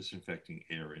to disinfecting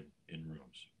air in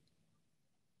rooms.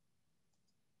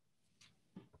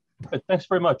 Thanks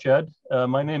very much, Ed.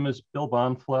 My name is Bill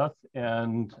Bonfleth,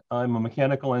 and I'm a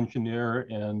mechanical engineer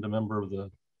and a member of the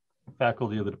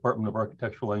faculty of the Department of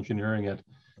Architectural Engineering at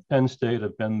Penn State.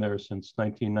 I've been there since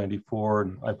 1994,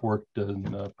 and I've worked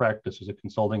in practice as a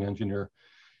consulting engineer.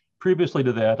 Previously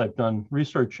to that, I've done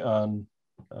research on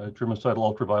germicidal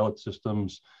ultraviolet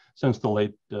systems since the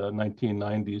late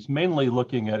 1990s, mainly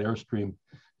looking at airstream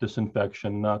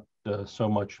disinfection, not so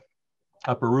much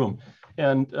upper room.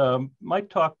 And my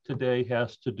talk today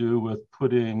has to do with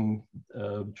putting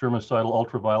germicidal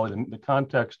ultraviolet in the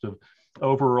context of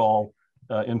overall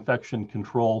infection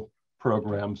control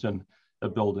programs in a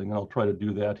building. And I'll try to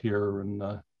do that here in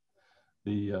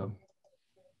the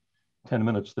 10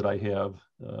 minutes that I have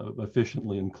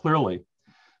efficiently and clearly.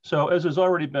 So as has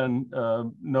already been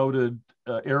noted,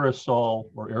 aerosol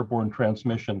or airborne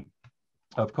transmission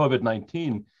of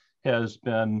COVID-19 has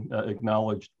been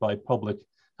acknowledged by public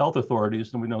health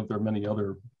authorities, and we know there are many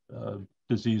other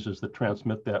diseases that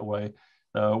transmit that way.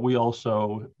 We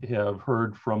also have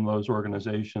heard from those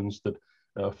organizations that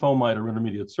fomite or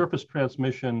intermediate surface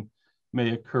transmission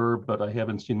may occur, but I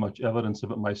haven't seen much evidence of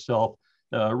it myself.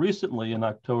 Recently in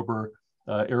October,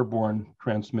 airborne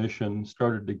transmission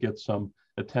started to get some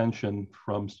attention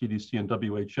from CDC and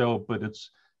WHO, but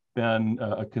it's been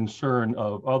a concern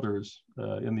of others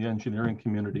in the engineering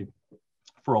community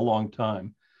for a long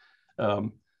time.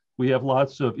 We have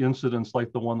lots of incidents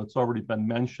like the one that's already been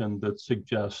mentioned that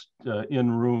suggest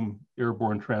in-room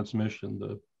airborne transmission,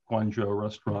 the Guangzhou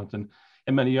restaurant and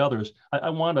many others. I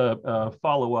want to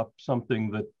follow up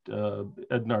something that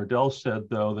Ed Nardell said,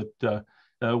 though,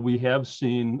 that we have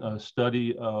seen a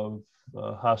study of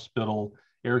hospital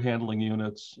air handling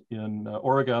units in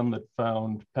Oregon that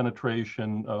found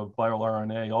penetration of viral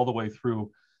RNA all the way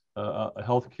through a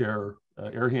healthcare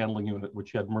air handling unit,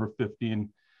 which had MERV-15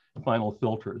 final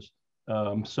filters.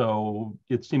 So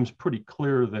it seems pretty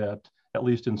clear that, at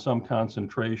least in some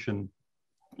concentration,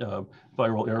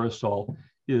 viral aerosol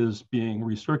is being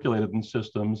recirculated in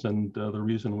systems, and the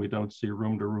reason we don't see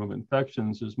room-to-room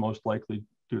infections is most likely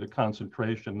due to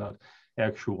concentration, not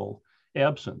actual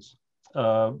absence.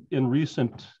 In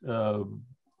recent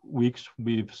weeks,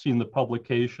 we've seen the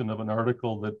publication of an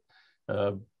article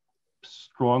that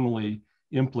strongly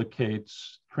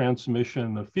implicates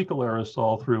transmission of fecal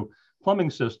aerosol through plumbing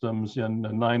systems in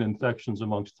 9 infections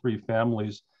amongst 3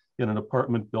 families in an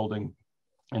apartment building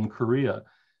in Korea.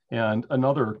 And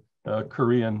another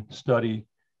Korean study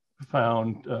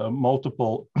found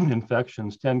multiple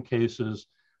infections, 10 cases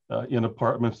in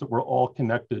apartments that were all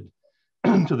connected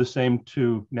to the same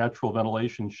 2 natural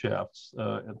ventilation shafts.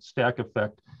 And stack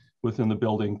effect within the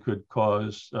building could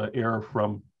cause air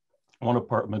from one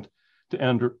apartment to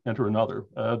enter another.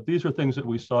 These are things that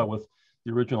we saw with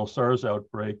the original SARS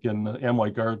outbreak in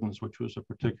Amway Gardens, which was a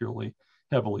particularly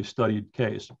heavily studied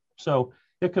case. So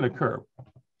it can occur.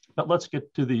 But let's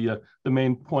get to the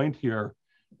main point here,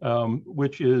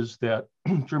 which is that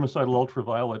germicidal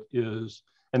ultraviolet is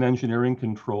an engineering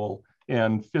control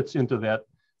and fits into that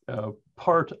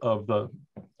part of the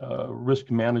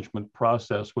risk management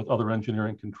process with other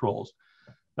engineering controls.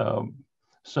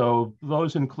 So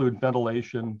those include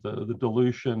ventilation, the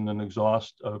dilution and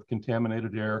exhaust of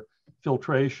contaminated air,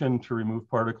 filtration to remove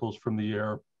particles from the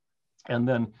air, and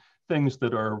then things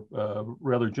that are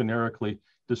rather generically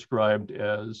described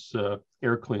as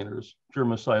air cleaners.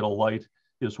 Germicidal light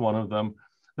is one of them.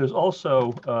 There's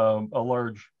also a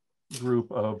large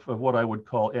group of what I would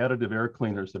call additive air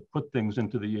cleaners that put things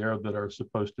into the air that are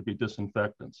supposed to be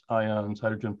disinfectants, ions,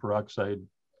 hydrogen peroxide,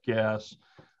 gas,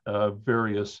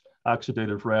 various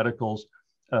oxidative radicals.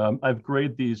 I've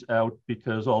grayed these out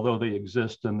because although they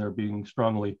exist and they're being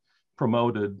strongly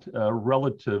promoted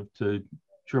relative to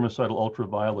germicidal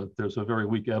ultraviolet, there's a very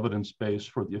weak evidence base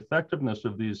for the effectiveness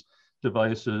of these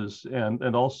devices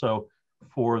and also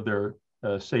for their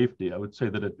safety. I would say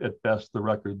that at best, the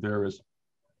record there is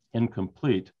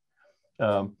incomplete.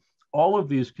 All of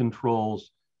these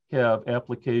controls have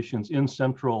applications in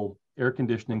central air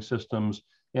conditioning systems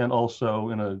and also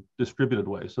in a distributed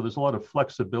way. So there's a lot of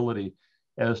flexibility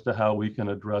as to how we can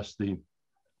address the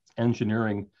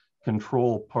engineering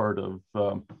control part of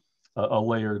a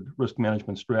layered risk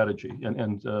management strategy.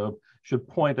 And should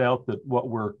point out that what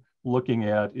we're looking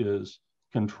at is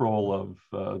control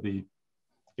of the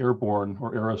airborne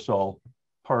or aerosol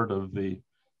part of the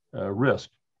risk.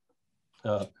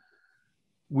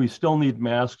 We still need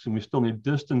masks and we still need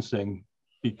distancing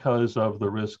because of the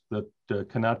risk that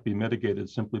cannot be mitigated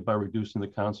simply by reducing the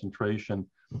concentration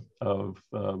of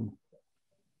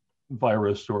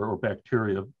virus or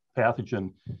bacteria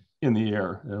pathogen in the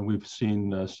air. And we've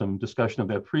seen some discussion of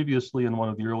that previously in one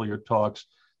of the earlier talks.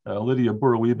 Lydia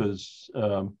Burawiba's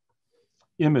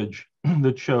image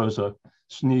that shows a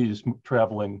sneeze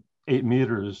traveling 8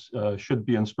 meters should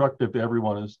be instructive to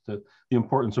everyone as to the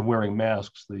importance of wearing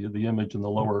masks. The image in the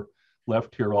lower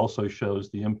left here also shows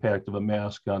the impact of a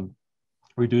mask on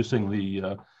reducing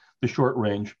the short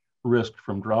range risk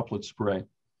from droplet spray.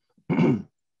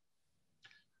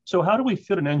 So how do we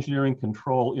fit an engineering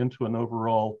control into an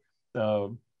overall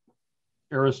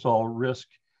aerosol risk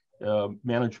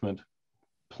management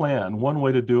plan? One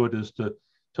way to do it is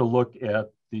to look at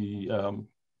the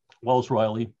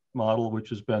Wells-Riley model, which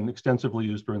has been extensively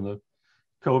used during the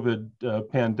COVID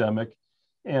pandemic.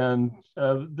 And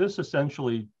this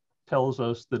essentially tells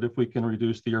us that if we can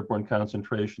reduce the airborne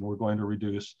concentration, we're going to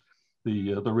reduce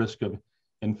the risk of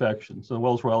infections. The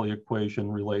Wells-Riley equation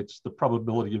relates the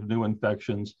probability of new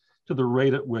infections to the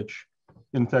rate at which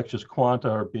infectious quanta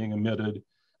are being emitted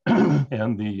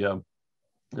and the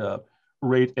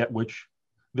rate at which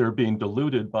they're being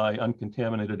diluted by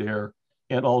uncontaminated air,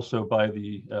 and also by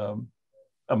the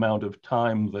amount of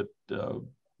time that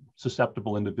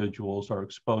susceptible individuals are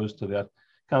exposed to that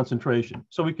concentration.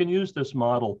 So we can use this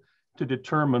model to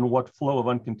determine what flow of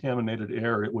uncontaminated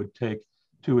air it would take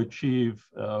to achieve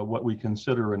what we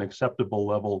consider an acceptable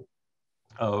level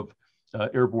of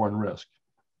airborne risk.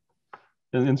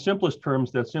 And in simplest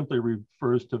terms, that simply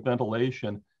refers to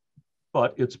ventilation,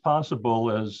 but it's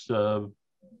possible, as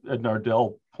Ed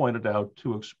Nardell pointed out,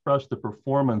 to express the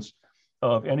performance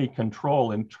of any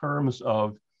control in terms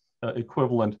of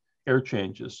equivalent air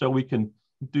changes. So we can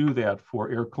do that for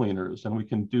air cleaners, and we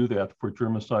can do that for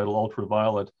germicidal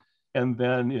ultraviolet. And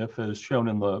then, if as shown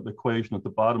in the equation at the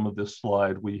bottom of this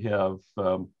slide, we have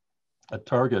a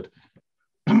target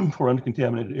for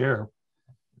uncontaminated air,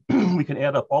 we can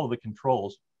add up all of the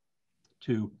controls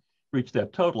to reach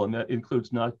that total. And that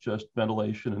includes not just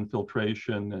ventilation and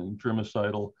filtration and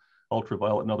germicidal,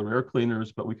 ultraviolet, and other air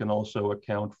cleaners, but we can also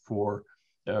account for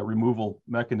removal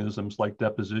mechanisms like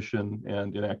deposition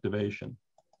and inactivation.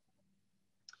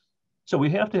 So we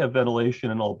have to have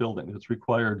ventilation in all buildings. It's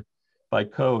required by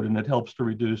code, and it helps to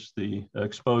reduce the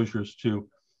exposures to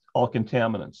all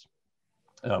contaminants.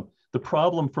 The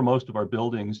problem for most of our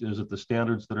buildings is that the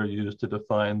standards that are used to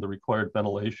define the required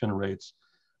ventilation rates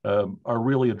are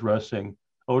really addressing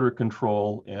odor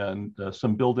control and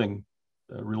some building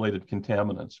related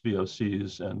contaminants,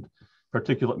 VOCs, and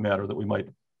particulate matter that we might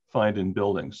find in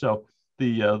buildings. So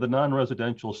the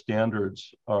non-residential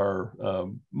standards are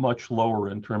much lower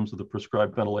in terms of the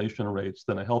prescribed ventilation rates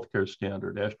than a healthcare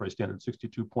standard, ASHRAE standard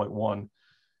 62.1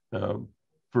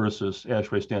 versus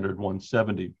ASHRAE standard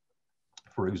 170,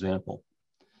 for example.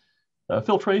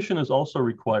 Filtration is also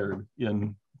required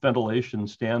in ventilation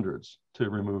standards to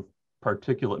remove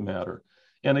particulate matter.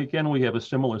 And again, we have a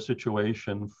similar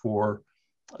situation for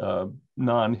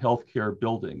non-healthcare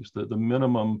buildings. The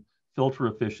minimum filter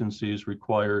efficiencies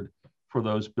required for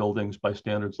those buildings by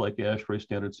standards like ASHRAE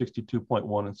standard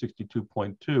 62.1 and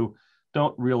 62.2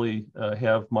 don't really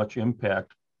have much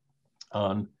impact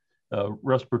on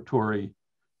respiratory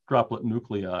droplet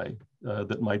nuclei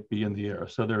that might be in the air.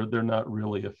 So they're not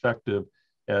really effective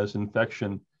as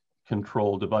infection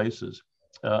control devices.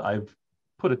 I've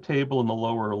put a table in the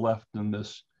lower left in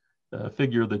this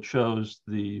figure that shows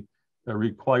the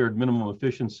required minimum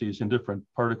efficiencies in different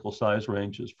particle size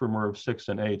ranges for MERV 6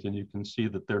 and 8, and you can see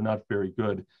that they're not very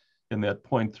good in that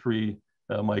 0.3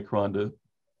 micron to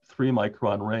 3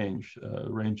 micron range,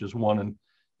 ranges 1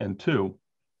 and 2.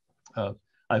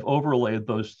 I've overlaid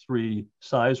those three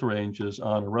size ranges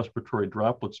on a respiratory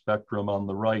droplet spectrum on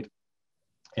the right,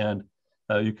 and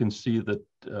you can see that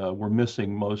we're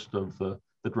missing most of the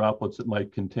droplets that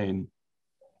might contain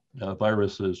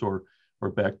viruses or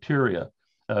bacteria.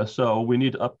 So we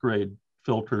need to upgrade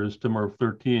filters to MERV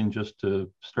 13 just to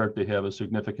start to have a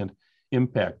significant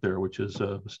impact there, which is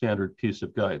a standard piece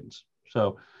of guidance.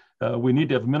 So we need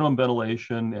to have minimum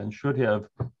ventilation and should have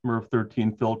MERV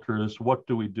 13 filters. What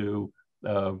do we do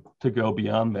to go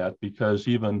beyond that? Because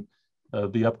even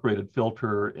the upgraded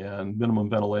filter and minimum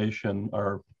ventilation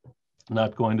are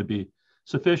not going to be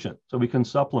sufficient. So we can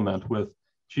supplement with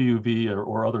GUV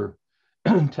or other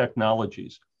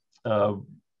technologies.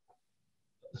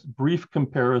 Brief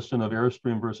comparison of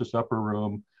Airstream versus upper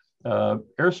room.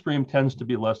 Airstream tends to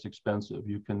be less expensive.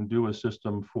 You can do a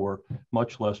system for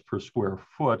much less per square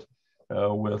foot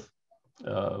with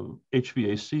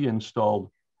HVAC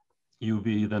installed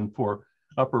UV than for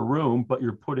upper room, but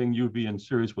you're putting UV in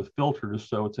series with filters,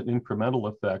 so it's an incremental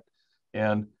effect.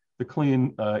 And the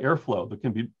clean airflow that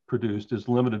can be produced is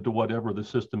limited to whatever the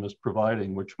system is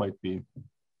providing, which might be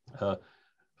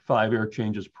 5 air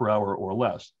changes per hour or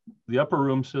less. The upper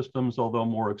room systems, although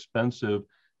more expensive,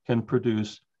 can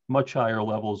produce much higher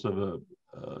levels of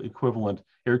equivalent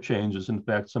air changes. In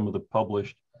fact, some of the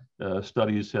published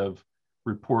studies have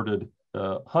reported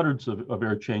hundreds of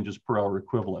air changes per hour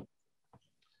equivalent.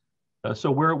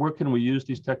 So where can we use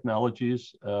these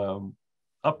technologies?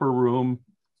 Upper room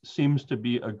seems to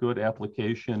be a good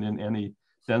application in any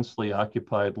densely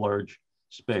occupied large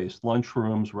space,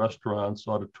 lunchrooms, restaurants,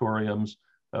 auditoriums,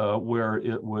 where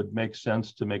it would make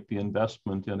sense to make the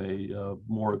investment in a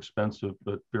more expensive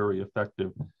but very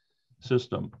effective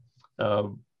system.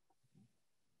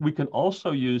 We can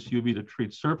also use UV to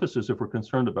treat surfaces if we're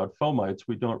concerned about fomites.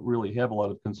 We don't really have a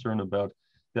lot of concern about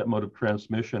that mode of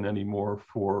transmission anymore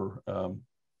for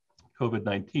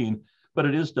COVID-19, but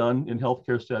it is done in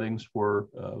healthcare settings for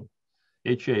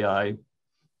HAI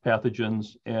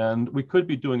pathogens, and we could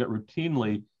be doing it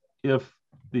routinely if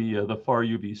the far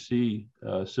UVC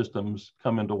systems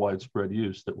come into widespread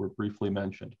use that were briefly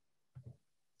mentioned.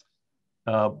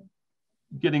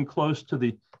 Getting close to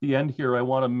the end here, I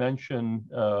want to mention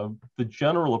the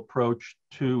general approach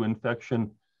to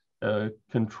infection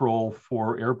control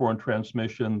for airborne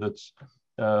transmission that's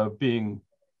being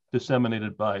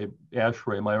disseminated by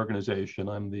ASHRAE, my organization.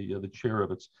 I'm the chair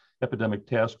of its epidemic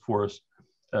task force.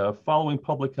 Following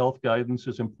public health guidance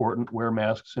is important. Wear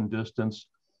masks and distance.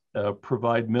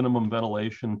 provide minimum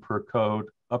ventilation per code,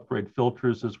 upgrade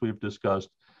filters as we've discussed,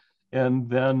 and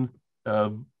then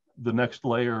the next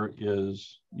layer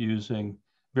is using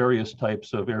various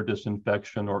types of air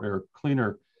disinfection or air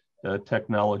cleaner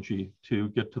technology to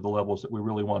get to the levels that we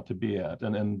really want to be at.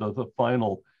 And the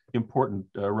final important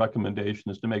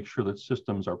recommendation is to make sure that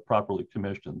systems are properly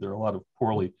commissioned. There are a lot of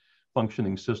poorly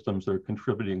functioning systems that are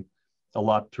contributing a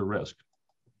lot to risk.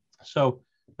 So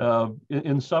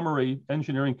in summary,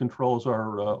 engineering controls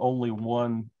are only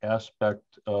one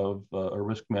aspect of a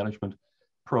risk management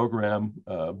program.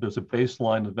 There's a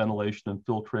baseline of ventilation and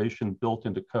filtration built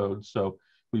into code. So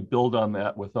we build on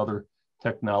that with other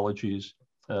technologies.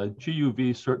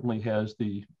 GUV certainly has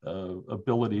the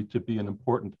ability to be an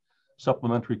important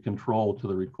supplementary control to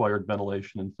the required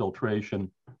ventilation and filtration.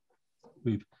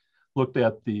 We've looked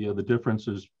at the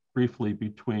differences briefly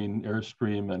between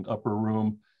airstream and upper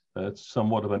room. It's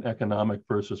somewhat of an economic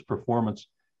versus performance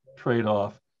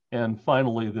trade-off. And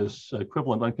finally, this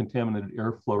equivalent uncontaminated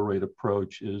airflow rate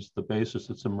approach is the basis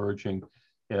that's emerging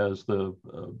as the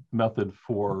method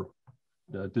for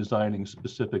designing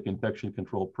specific infection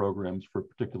control programs for a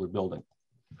particular building.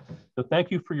 So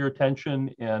thank you for your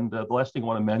attention. And the last thing I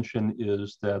want to mention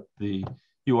is that the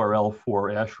URL for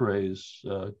ASHRAE's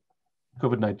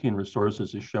COVID-19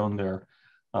 resources is shown there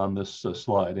on this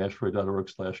slide,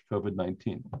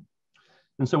 ashray.org/COVID-19.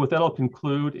 And so with that, I'll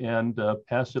conclude and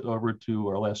pass it over to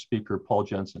our last speaker, Paul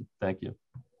Jensen. Thank you.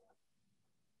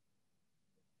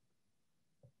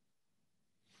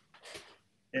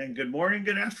 And good morning,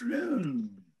 good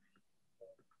afternoon.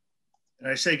 And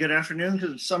I say good afternoon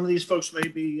because some of these folks may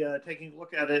be taking a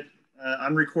look at it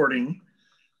on recording.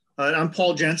 I'm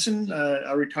Paul Jensen.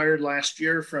 I retired last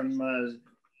year from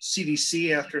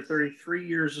CDC after 33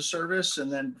 years of service, and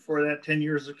then before that, 10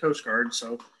 years of Coast Guard.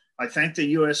 So I thank the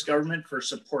US government for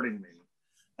supporting me.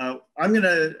 I'm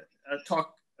gonna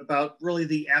talk about really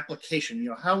the application.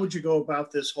 How would you go about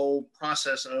this whole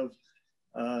process of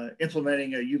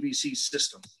implementing a UVC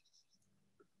system?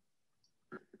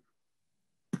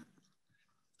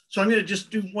 So I'm going to just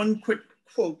do one quick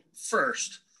quote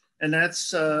first, and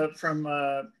that's from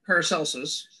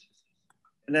Paracelsus,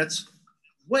 and that's,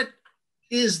 what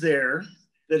is there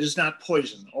that is not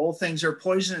poison? All things are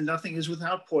poison and nothing is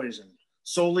without poison.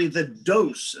 Solely the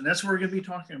dose, and that's what we're going to be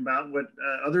talking about, what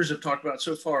others have talked about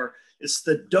so far. It's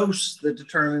the dose that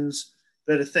determines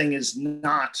that a thing is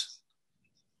not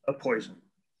a poison.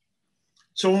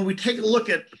 So when we take a look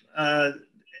at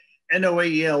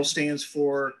NOAEL stands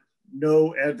for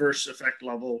no adverse effect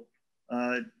level.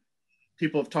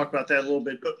 People have talked about that a little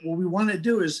bit, but what we want to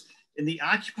do is in the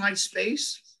occupied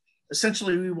space,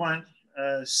 essentially we want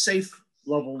safe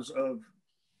levels of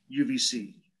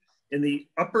UVC. In the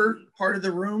upper part of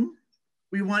the room,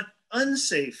 we want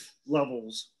unsafe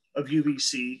levels of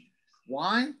UVC.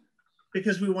 Why?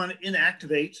 Because we want to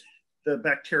inactivate the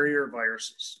bacteria or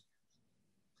viruses.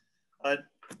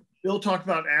 Bill talked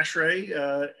about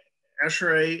ASHRAE.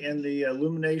 ASHRAE and the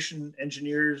Illumination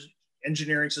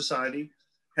Engineering Society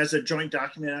has a joint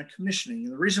document on commissioning.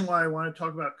 And the reason why I want to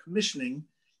talk about commissioning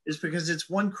is because it's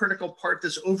one critical part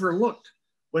that's overlooked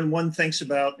when one thinks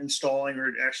about installing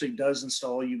or actually does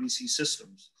install UVC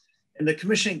systems. And the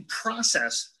commissioning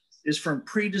process is from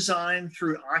pre-design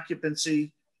through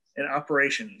occupancy and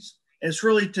operations. And it's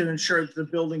really to ensure that the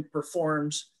building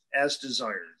performs as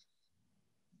desired.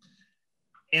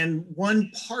 And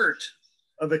one part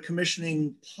of a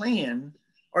commissioning plan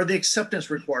are the acceptance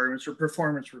requirements or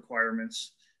performance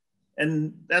requirements.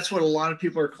 And that's what a lot of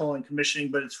people are calling commissioning,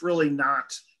 but it's really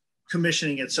not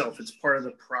commissioning itself. It's part of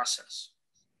the process.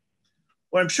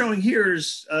 What I'm showing here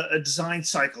is a design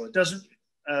cycle. It doesn't,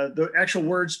 the actual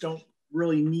words don't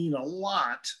really mean a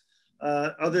lot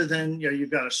other than,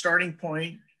 you've got a starting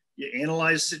point, you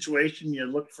analyze the situation, you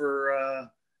look for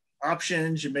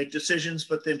options, you make decisions.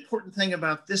 But the important thing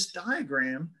about this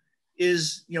diagram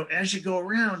is, as you go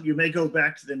around, you may go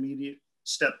back to the immediate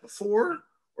step before,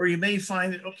 or you may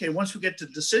find that, okay, once we get to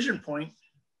the decision point,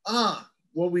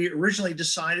 what we originally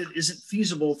decided isn't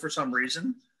feasible for some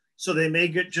reason. So they may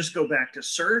just go back to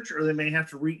search, or they may have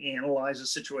to reanalyze the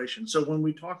situation. So when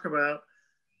we talk about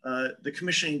the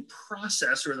commissioning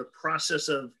process or the process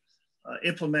of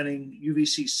implementing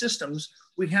UVC systems,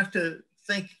 we have to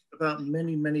think about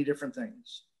many, many different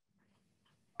things.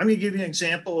 I'm going to give you an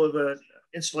example of an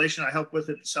installation I helped with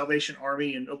at the Salvation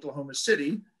Army in Oklahoma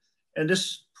City. And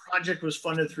this project was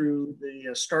funded through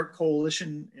the START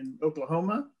Coalition in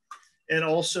Oklahoma. And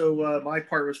also my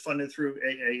part was funded through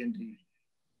AA&D.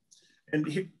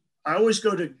 And I always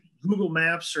go to Google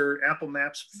Maps or Apple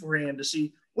Maps beforehand to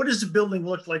see, what does the building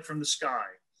look like from the sky?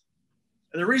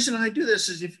 And the reason I do this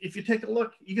is if you take a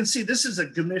look, you can see this is a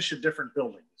gamish of different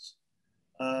buildings.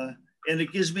 And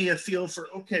it gives me a feel for,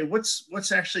 okay,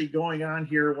 what's actually going on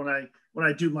here when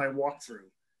I do my walkthrough.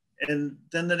 And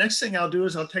then the next thing I'll do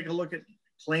is I'll take a look at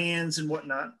plans and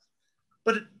whatnot.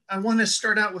 But I want to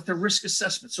start out with a risk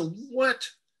assessment. So what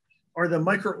are the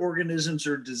microorganisms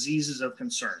or diseases of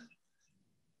concern?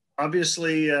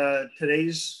 Obviously,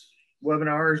 today's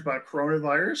webinar is about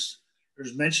coronavirus.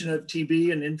 There's mention of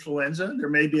TB and influenza. There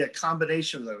may be a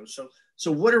combination of those.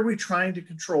 So what are we trying to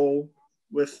control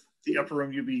with the upper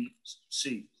room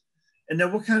UVC? And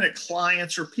then what kind of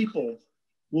clients or people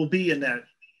will be in that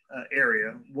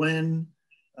area?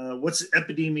 What's the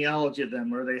epidemiology of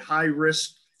them? Are they high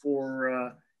risk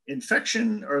for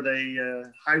infection? Are they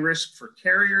high risk for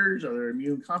carriers? Are they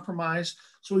immune compromised?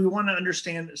 So we want to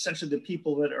understand essentially the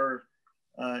people that are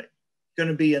going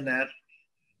to be in that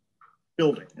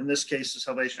building. In this case, the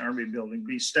Salvation Army building,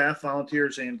 be staff,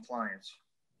 volunteers, and clients.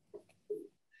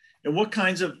 And what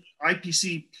kinds of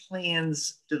IPC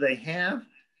plans do they have?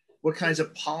 What kinds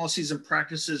of policies and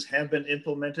practices have been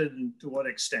implemented, and to what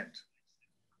extent?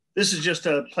 This is just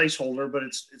a placeholder, but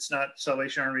it's not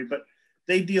Salvation Army, but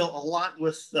they deal a lot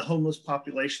with the homeless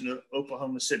population of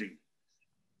Oklahoma City.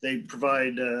 They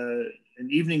provide an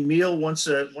evening meal once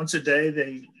a day.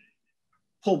 They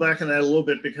pull back on that a little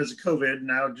bit because of COVID.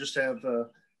 Now just have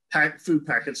food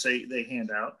packets they hand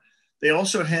out. They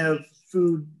also have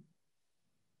food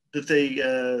that they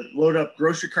load up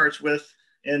grocery carts with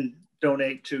and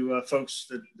donate to folks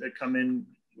that come in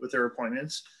with their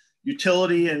appointments.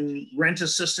 Utility and rent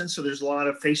assistance, so there's a lot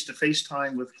of face-to-face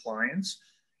time with clients.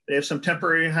 They have some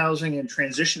temporary housing and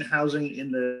transition housing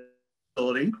in the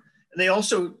facility. And they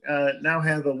also now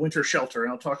have a winter shelter,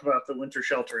 and I'll talk about the winter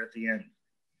shelter at the end.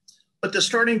 But the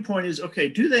starting point is, okay,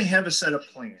 do they have a set of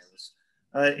plans?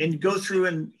 And you go through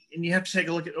and you have to take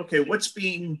a look at, okay, what's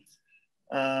being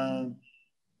done?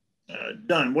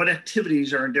 What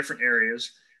activities are in different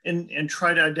areas? And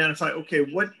try to identify, okay,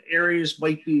 what areas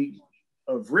might be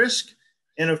of risk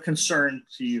and of concern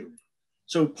to you.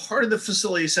 So part of the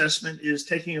facility assessment is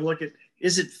taking a look at,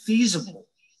 is it feasible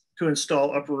to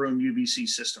install upper room UVC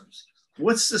systems?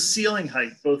 What's the ceiling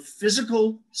height, both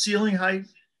physical ceiling height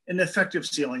and effective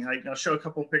ceiling height? And I'll show a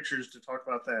couple of pictures to talk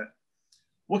about that.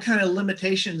 What kind of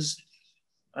limitations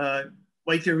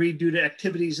might there be due to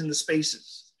activities in the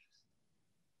spaces?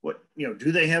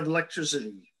 Do they have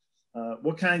electricity?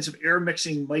 What kinds of air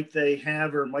mixing might they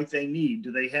have or might they need?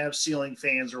 Do they have ceiling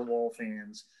fans or wall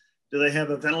fans? Do they have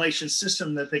a ventilation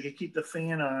system that they can keep the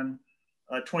fan on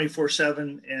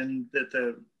 24/7 and that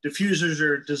the diffusers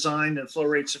are designed and flow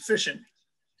rate sufficient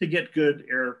to get good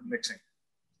air mixing?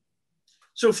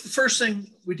 So the first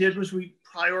thing we did was we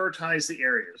prioritized the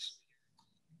areas.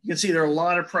 You can see there are a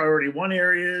lot of priority 1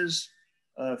 areas,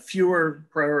 fewer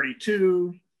priority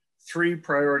 2, 3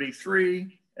 priority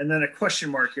 3, and then a question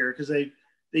mark here because they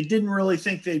didn't really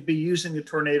think they'd be using the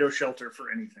tornado shelter for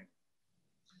anything.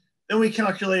 Then we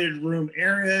calculated room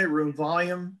area, room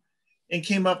volume, and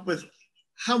came up with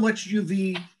how much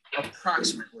UV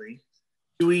approximately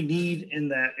do we need in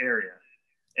that area.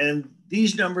 And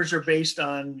these numbers are based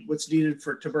on what's needed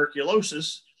for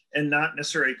tuberculosis and not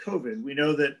necessarily COVID. We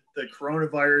know that the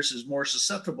coronavirus is more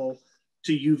susceptible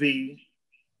to UV,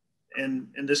 and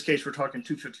in this case, we're talking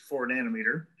 254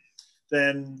 nanometer,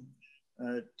 than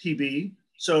TB.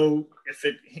 So if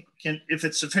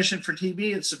it's sufficient for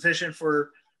TB, it's sufficient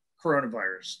for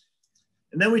coronavirus.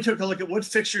 And then we took a look at what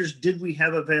fixtures did we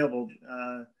have available.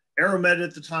 Aeromed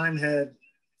at the time had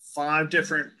 5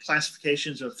 different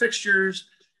classifications of fixtures.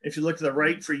 If you look to the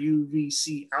right for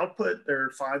UVC output, there are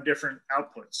 5 different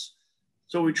outputs.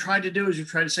 So what we tried to do is we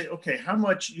tried to say, okay, how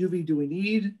much UV do we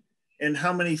need and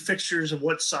how many fixtures of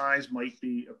what size might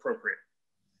be appropriate?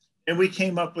 And we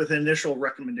came up with an initial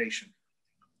recommendation.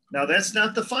 Now that's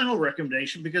not the final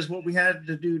recommendation because what we had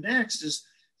to do next is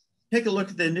take a look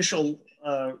at the initial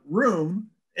room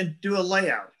and do a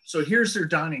layout. So here's their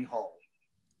dining hall.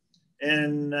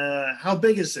 And how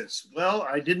big is this? Well,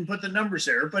 I didn't put the numbers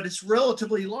there, but it's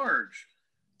relatively large.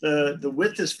 The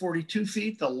width is 42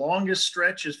 feet. The longest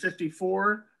stretch is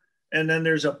 54. And then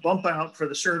there's a bump out for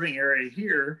the serving area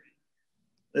here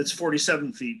that's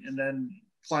 47 feet. And then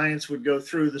clients would go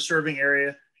through the serving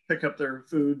area, pick up their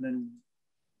food, and then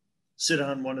sit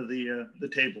on one of the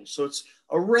tables. So it's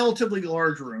a relatively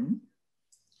large room.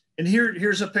 And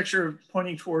here's a picture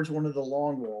pointing towards one of the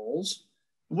long walls.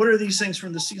 What are these things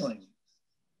from the ceiling?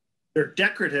 They're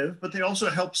decorative, but they also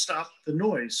help stop the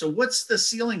noise. So what's the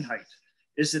ceiling height?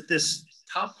 Is it this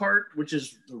top part, which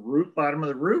is the roof, bottom of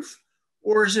the roof,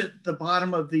 or is it the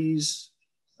bottom of these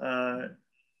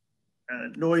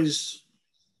noise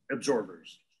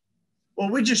absorbers? Well,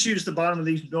 we just used the bottom of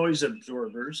these noise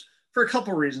absorbers for a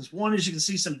couple of reasons. One is you can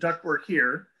see some ductwork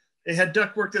here. They had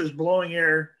ductwork that was blowing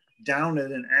air down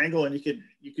at an angle, and you could,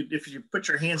 if you put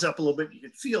your hands up a little bit, you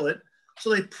could feel it. So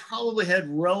they probably had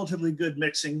relatively good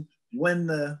mixing when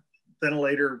the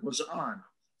ventilator was on.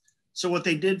 So what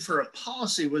they did for a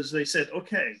policy was they said,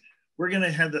 okay, we're going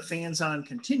to have the fans on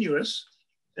continuous.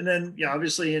 And then, yeah,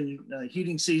 obviously in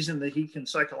heating season, the heat can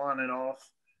cycle on and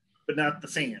off, but not the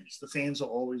fans. The fans will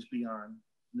always be on.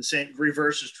 And the same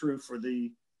reverse is true for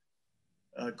the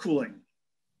cooling.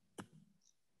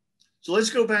 So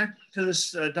let's go back to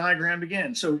this diagram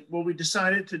again. So what we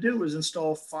decided to do was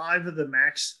install 5 of the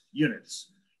max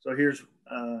units. So here's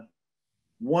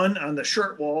one on the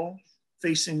shirt wall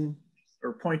facing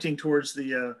or pointing towards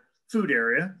the food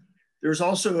area. There's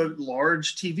also a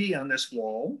large TV on this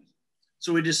wall.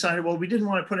 So we decided, well, we didn't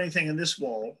want to put anything in this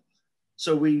wall.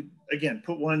 So we, again,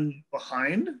 put one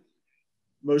behind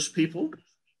most people,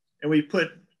 and we put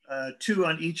 2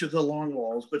 on each of the long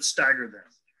walls, but staggered them.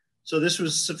 So this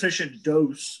was sufficient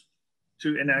dose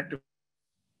to inactivate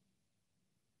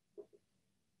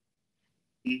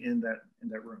in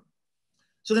that room.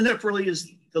 So the next step really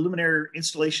is the luminaire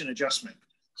installation adjustment.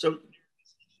 So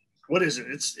what is it?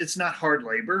 It's not hard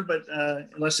labor, but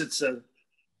unless it's a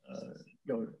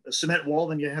cement wall,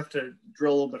 then you have to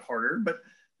drill a little bit harder. But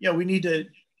we need to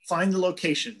find the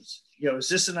locations. Is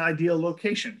this an ideal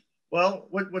location? Well,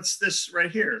 what's this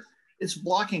right here? It's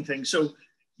blocking things. So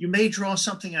you may draw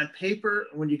something on paper.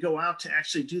 When you go out to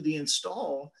actually do the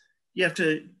install, you have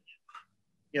to,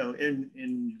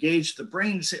 engage the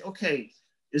brain and say, okay,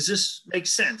 does this make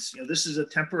sense? This is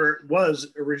was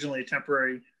originally a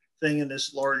temporary thing in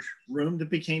this large room that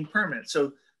became permanent.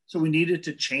 So we needed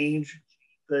to change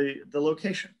the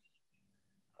location.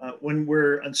 When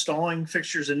we're installing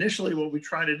fixtures initially, what we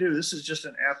try to do, this is just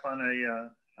an app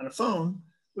on a phone,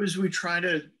 was we try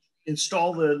to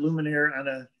install the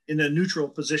luminaire in a neutral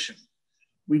position.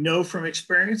 We know from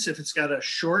experience, if it's got a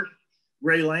short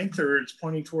ray length or it's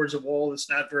pointing towards a wall that's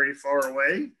not very far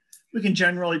away, we can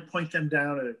generally point them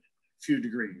down a few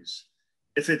degrees.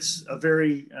 If it's a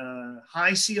very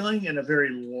high ceiling and a very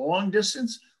long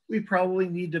distance, we probably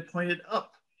need to point it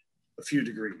up a few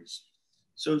degrees.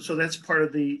 So that's part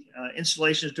of the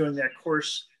installation, is doing that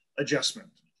course adjustment.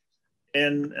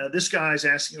 And this guy's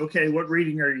asking, okay, what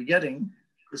reading are you getting?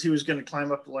 Because he was going to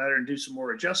climb up the ladder and do some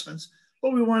more adjustments.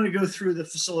 But we want to go through the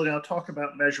facility. I'll talk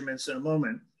about measurements in a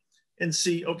moment and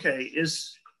see, okay,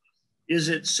 is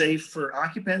it safe for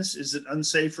occupants? Is it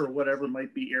unsafe for whatever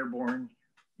might be airborne,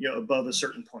 above a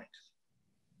certain point?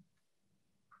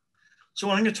 So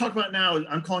what I'm going to talk about now,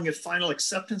 I'm calling it final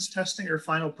acceptance testing or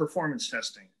final performance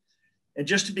testing. And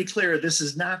just to be clear, this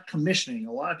is not commissioning.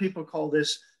 A lot of people call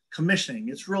this commissioning.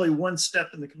 It's really one step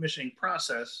in the commissioning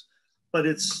process, but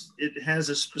it has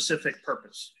a specific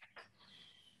purpose.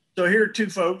 So here are 2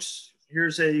 folks.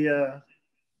 Here's a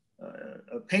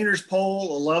painter's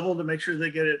pole, a level to make sure they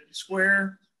get it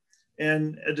square,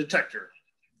 and a detector.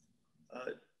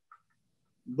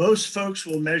 Most folks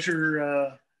will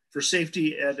measure for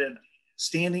safety at a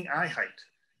standing eye height.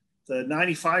 The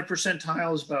 95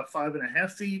 percentile is about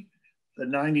 5.5 feet. The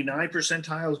 99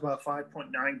 percentile is about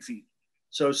 5.9 feet.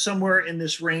 So somewhere in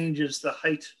this range is the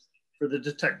height for the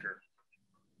detector.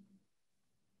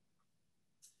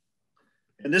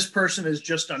 And this person is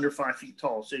just under 5 feet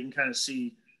tall. So you can kind of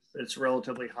see that it's a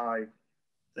relatively high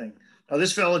thing. Now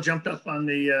this fellow jumped up on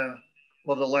the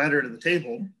ladder to the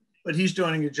table, but he's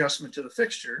doing an adjustment to the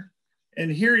fixture. And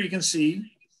here you can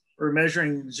see we're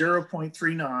measuring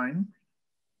 0.39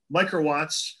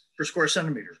 microwatts per square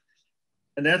centimeter.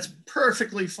 And that's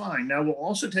perfectly fine. Now we'll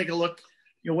also take a look,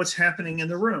 what's happening in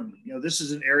the room. This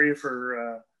is an area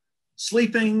for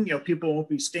sleeping. People won't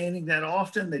be standing that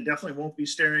often. They definitely won't be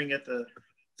staring at the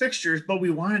fixtures, but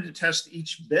we wanted to test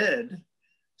each bed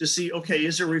to see, okay,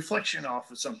 is there reflection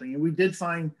off of something? And we did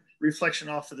find reflection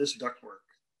off of this ductwork.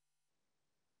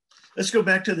 Let's go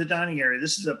back to the dining area.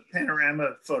 This is a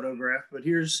panorama photograph, but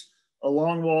here's a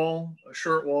long wall, a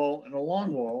short wall, and a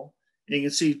long wall. And you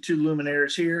can see 2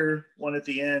 luminaires here, one at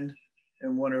the end,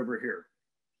 and one over here.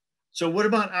 So what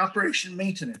about operation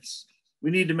maintenance?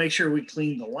 We need to make sure we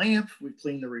clean the lamp, we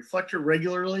clean the reflector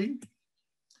regularly,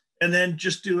 and then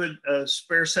just do a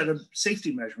spare set of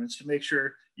safety measurements to make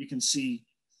sure you can see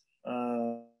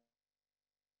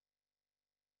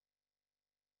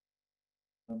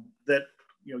that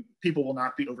people will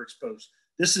not be overexposed.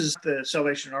 This is the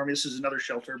Salvation Army. This is another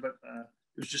shelter, but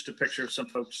it was just a picture of some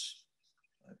folks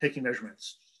taking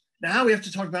measurements. Now we have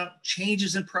to talk about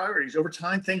changes in priorities. Over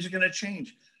time, things are going to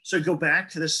change. So go back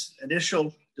to this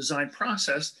initial design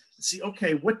process and see,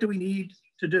 okay, what do we need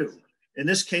to do. In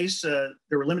this case, there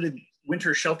were limited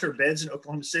winter shelter beds in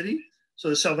Oklahoma City. So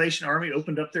the Salvation Army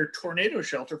opened up their tornado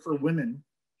shelter for women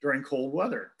during cold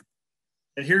weather.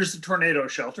 And here's the tornado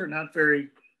shelter, not very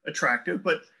attractive,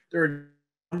 but there are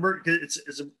a number,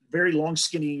 it's a very long,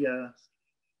 skinny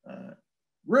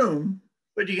room,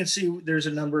 but you can see there's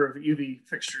a number of UV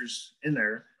fixtures in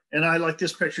there. And I like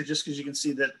this picture just because you can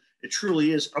see that it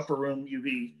truly is upper room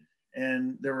UV,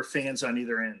 and there were fans on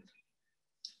either end.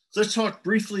 So let's talk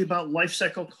briefly about life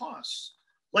cycle costs.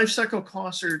 Life cycle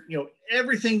costs are,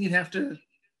 everything you have to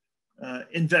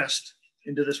invest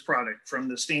into this product, from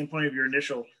the standpoint of your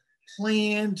initial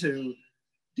plan to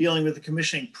dealing with the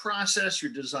commissioning process,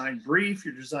 your design brief,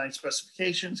 your design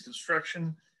specifications,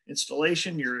 construction,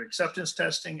 installation, your acceptance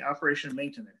testing, operation, and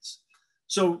maintenance.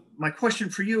 So my question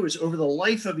for you is, over the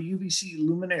life of a UVC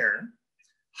luminaire,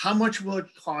 how much will it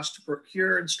cost to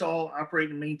procure, install, operate,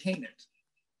 and maintain it?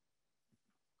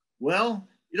 Well,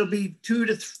 it'll be 2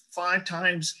 to 5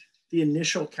 times the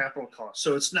initial capital cost.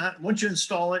 So it's not, once you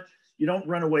install it, you don't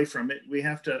run away from it. We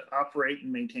have to operate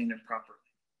and maintain it properly.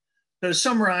 So to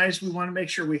summarize, we want to make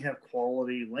sure we have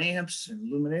quality lamps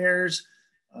and luminaires,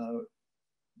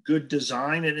 good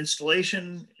design and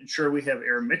installation, ensure we have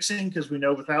air mixing, because we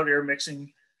know without air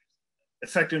mixing,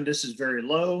 effectiveness is very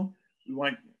low. We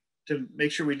want to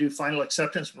make sure we do final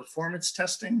acceptance performance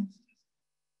testing,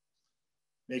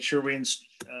 make sure we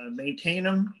maintain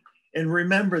them. And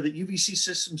remember that UVC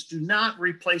systems do not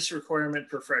replace the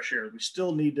requirement for fresh air. We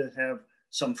still need to have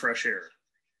some fresh air.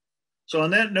 So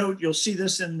on that note, you'll see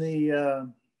this in the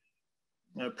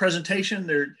presentation.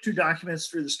 There are 2 documents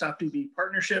through the StopDB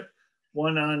partnership,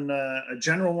 one on a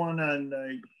general one on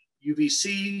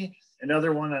UVC,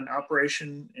 another one on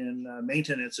operation and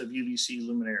maintenance of UVC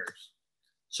luminaires.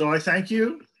 So I thank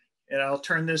you, and I'll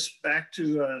turn this back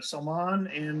to Salman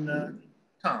and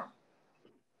Tom.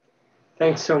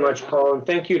 Thanks so much, Paul, and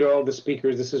thank you to all the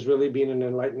speakers. This has really been an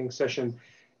enlightening session.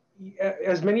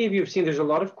 As many of you have seen, there's a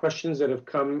lot of questions that have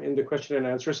come in the question and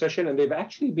answer session, and they've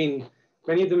actually been,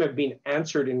 many of them have been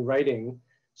answered in writing.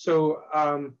 So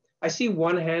I see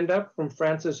one hand up from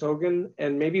Francis Hogan,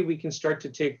 and maybe we can start to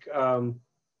take some,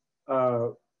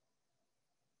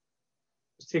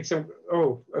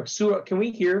 Sue, can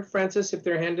we hear Francis if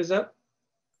their hand is up?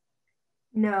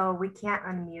 No, we can't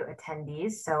unmute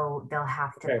attendees, so they'll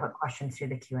have to put questions through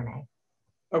the Q&A.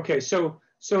 Okay,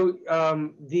 I'll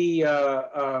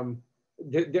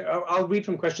read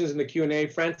from questions in the Q&A.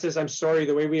 Francis, I'm sorry,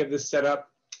 the way we have this set up,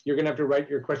 you're gonna have to write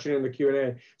your question in the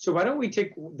Q&A. So why don't we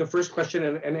take the first question,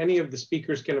 and any of the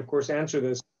speakers can of course answer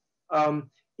this.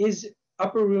 Is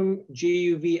upper room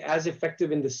GUV as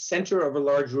effective in the center of a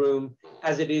large room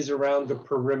as it is around the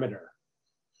perimeter?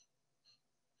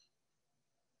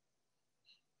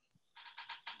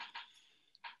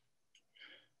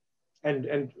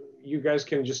 And you guys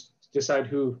can just decide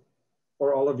who,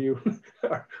 or all of you,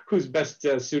 who's best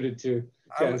suited to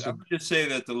answer. I would just say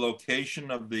that the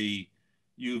location of the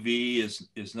UV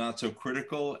is not so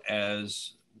critical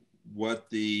as what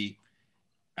the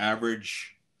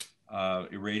average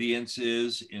irradiance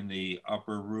is in the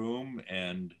upper room.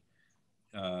 And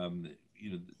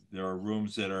there are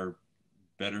rooms that are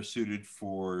better suited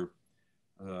for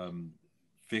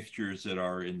fixtures that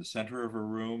are in the center of a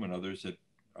room, and others that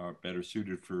are better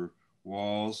suited for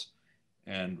walls.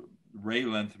 And ray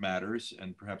length matters,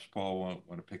 and perhaps Paul will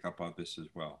want to pick up on this as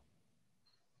well.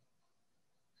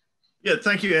 Yeah,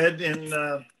 thank you, Ed. And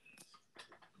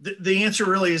the answer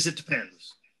really is it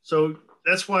depends. So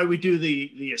that's why we do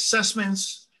the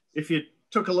assessments. If you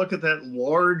took a look at that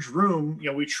large room,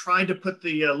 we tried to put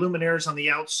the luminaires on the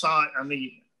outside, on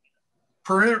the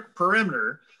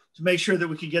perimeter, to make sure that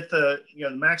we could get the the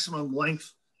maximum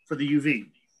length for the UV.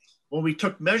 When we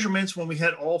took measurements, when we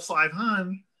had all 5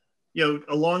 on,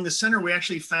 along the center, we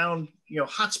actually found,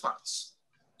 hot spots.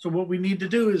 So what we need to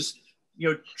do is,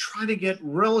 try to get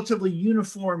relatively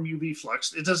uniform UV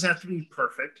flux. It doesn't have to be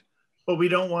perfect, but we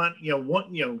don't want,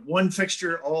 one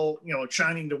fixture all,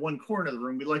 shining to one corner of the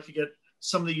room. We'd like to get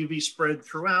some of the UV spread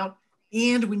throughout,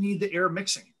 and we need the air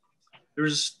mixing.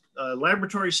 There's a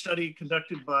laboratory study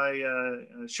conducted by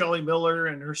Shelley Miller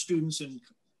and her students in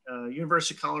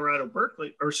University of Colorado,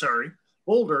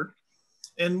 Boulder.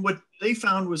 And what they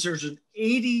found was there's an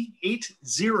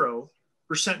 80%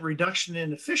 reduction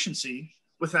in efficiency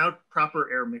without proper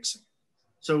air mixing.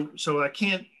 So I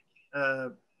can't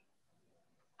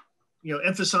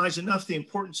emphasize enough the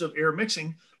importance of air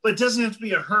mixing, but it doesn't have to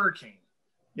be a hurricane.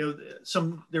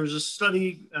 There was a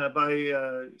study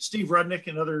by Steve Rudnick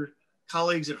and other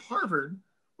colleagues at Harvard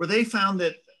where they found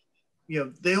that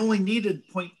they only needed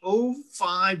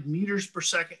 0.05 meters per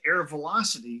second air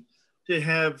velocity to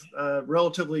have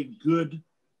relatively good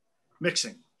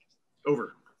mixing?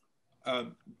 Over.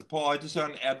 Paul, I just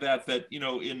want to add that, you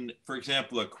know, in, for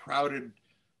example, a crowded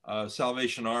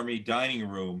Salvation Army dining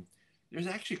room, there's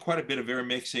actually quite a bit of air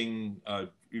mixing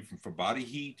even from body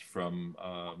heat, from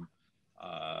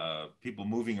people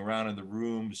moving around in the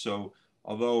room. So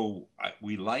although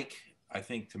we like, I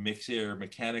think, to mix air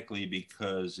mechanically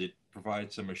because it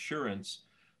provides some assurance,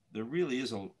 there really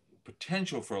is a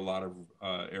potential for a lot of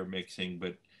air mixing,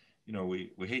 but you know,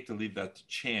 we hate to leave that to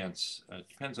chance. It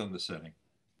depends on the setting.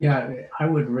 Yeah, I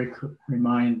would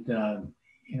remind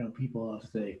you know, people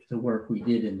of the work we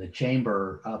did in the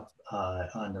chamber up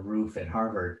on the roof at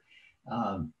Harvard,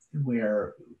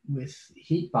 where with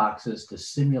heat boxes to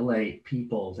simulate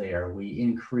people there, we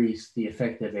increased the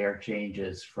effective air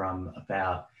changes from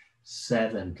about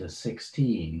 7 to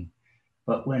 16.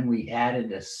 But when we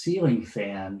added a ceiling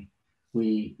fan,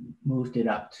 we moved it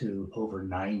up to over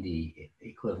 90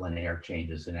 equivalent air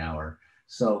changes an hour.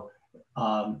 So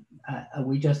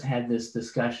we just had this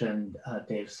discussion,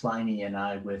 Dave Sliney and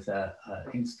I, with an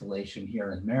installation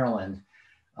here in Maryland,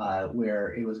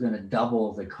 where it was going to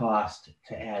double the cost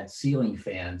to add ceiling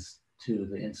fans to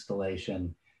the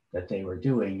installation that they were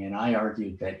doing. And I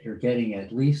argued that you're getting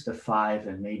at least a 5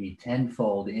 and maybe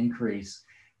 10-fold increase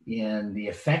in the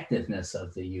effectiveness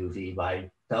of the UV by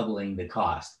doubling the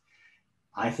cost.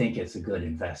 I think it's a good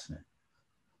investment.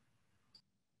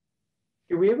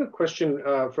 We have a question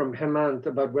from Hemant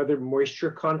about whether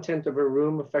moisture content of a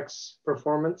room affects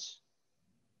performance.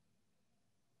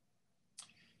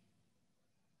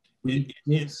 In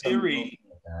theory,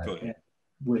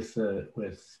 with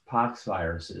pox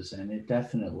viruses, and it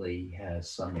definitely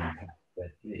has some impact.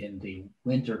 But in the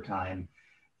winter time,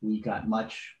 we got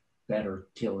much better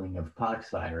killing of pox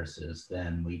viruses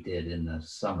than we did in the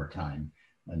summertime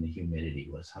when the humidity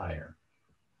was higher.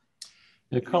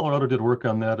 Yeah, Colorado did work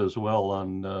on that as well,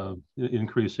 on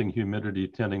increasing humidity,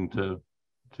 tending to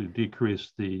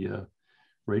decrease the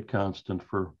rate constant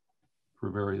for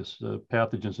various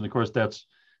pathogens. And of course, that's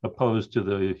opposed to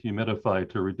the humidifier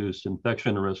to reduce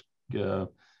infection risk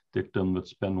dictum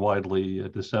that's been widely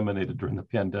disseminated during the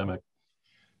pandemic.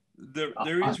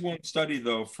 There is one study,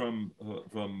 though, from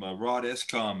Rod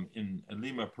Escom in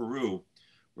Lima, Peru,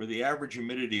 where the average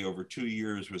humidity over 2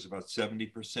 years was about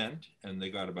 70%, and they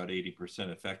got about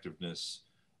 80% effectiveness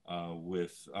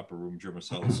with upper room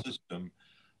germicidal system.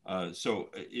 So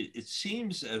it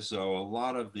seems as though a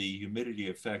lot of the humidity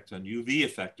effect on UV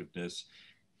effectiveness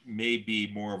may be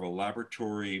more of a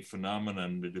laboratory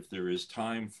phenomenon, but if there is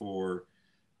time for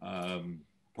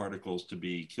particles to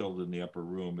be killed in the upper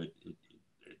room,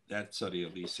 that study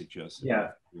at least suggests yeah.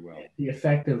 Well. The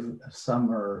effect of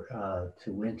summer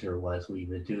to winter was we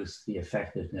reduced the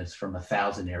effectiveness from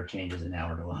 1,000 air changes an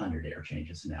hour to 100 air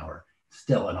changes an hour.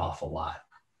 Still an awful lot.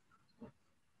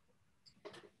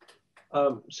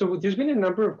 So there's been a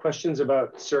number of questions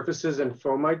about surfaces and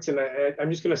fomites, and I'm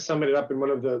just going to sum it up in one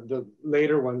of the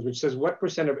later ones, which says, what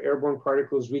 % of airborne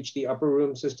particles reach the upper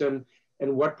room system,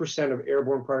 and what % of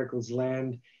airborne particles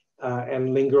land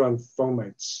and linger on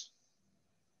fomites?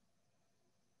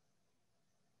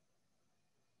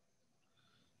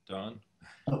 Don?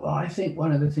 Well, I think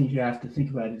one of the things you have to think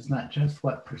about is not just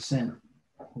what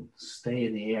 % stay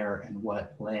in the air and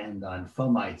what land on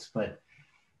fomites, but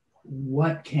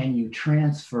what can you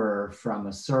transfer from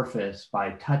a surface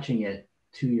by touching it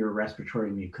to your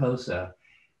respiratory mucosa,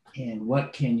 and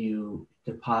what can you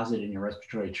deposit in your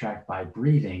respiratory tract by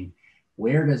breathing?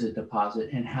 Where does it deposit,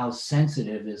 and how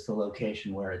sensitive is the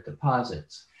location where it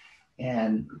deposits?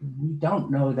 And we don't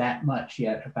know that much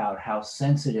yet about how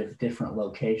sensitive different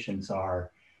locations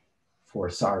are for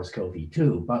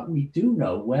SARS-CoV-2, but we do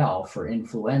know well for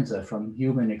influenza from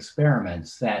human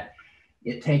experiments that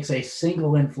it takes a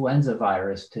single influenza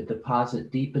virus to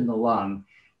deposit deep in the lung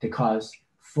to cause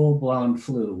full-blown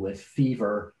flu with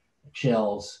fever,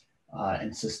 chills,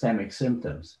 and systemic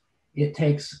symptoms. It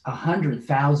takes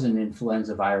 100,000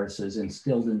 influenza viruses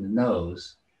instilled in the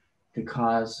nose to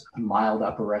cause a mild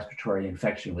upper respiratory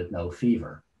infection with no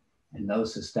fever and no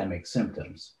systemic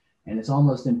symptoms. And it's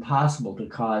almost impossible to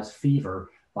cause fever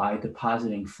by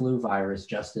depositing flu virus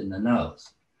just in the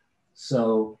nose.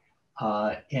 So,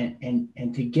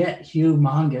 and to get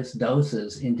humongous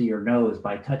doses into your nose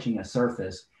by touching a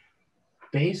surface,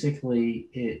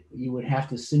 basically you would have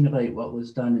to simulate what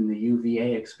was done in the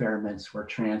UVA experiments for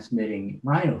transmitting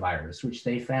rhinovirus, which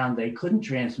they found they couldn't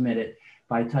transmit it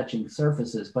by touching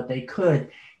surfaces, but they could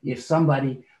if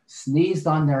somebody sneezed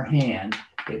on their hand,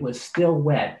 it was still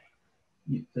wet.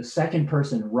 The second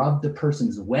person rubbed the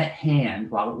person's wet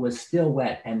hand while it was still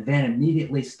wet and then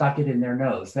immediately stuck it in their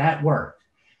nose. That worked.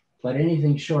 but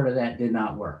anything short of that did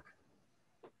not work.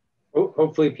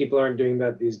 Hopefully people aren't doing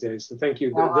that these days. So thank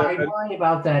you. Well, I worry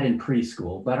about that in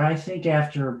preschool, but I think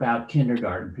after about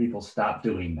kindergarten, people stop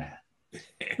doing that.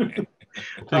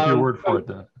 Take your word for it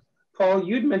then. Paul,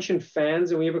 you'd mentioned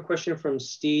fans, and we have a question from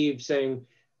Steve saying,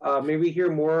 may we hear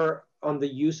more on the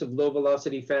use of low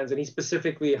velocity fans? And he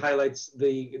specifically highlights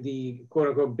the quote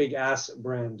unquote big ass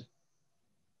brand.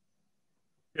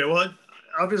 Yeah, well,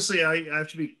 obviously I have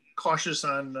to be cautious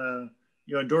on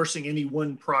endorsing any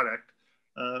one product,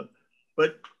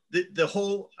 but the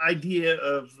whole idea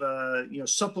of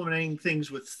supplementing things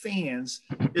with fans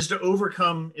is to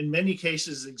overcome, in many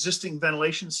cases, existing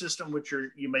ventilation system, which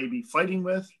you may be fighting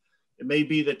with. It may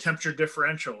be the temperature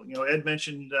differential. Ed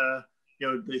mentioned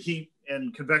the heat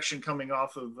and convection coming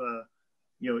off of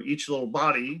each little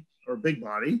body or big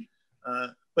body.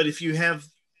 But if you have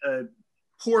a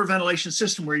poor ventilation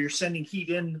system where you're sending heat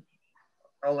in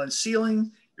all in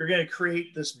ceiling, you're going to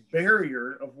create this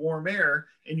barrier of warm air,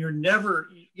 and you're never,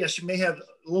 yes, you may have a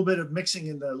little bit of mixing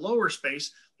in the lower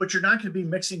space, but you're not going to be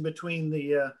mixing between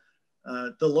the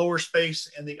lower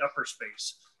space and the upper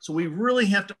space. So we really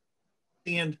have to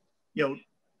understand,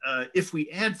 if we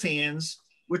add fans,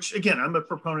 which again, I'm a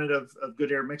proponent of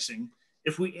good air mixing.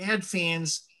 If we add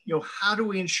fans, how do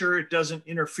we ensure it doesn't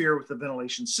interfere with the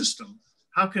ventilation system?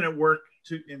 How can it work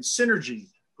in synergy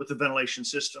with the ventilation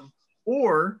system?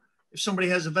 Or if somebody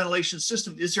has a ventilation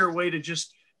system, is there a way to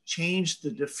just change the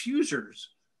diffusers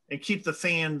and keep the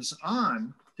fans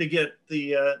on to get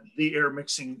the air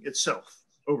mixing itself?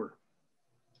 Over.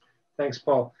 Thanks,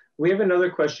 Paul. We have another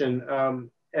question,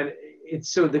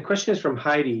 so the question is from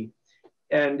Heidi,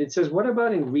 and it says, what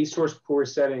about in resource poor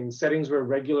settings where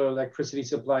regular electricity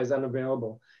supply is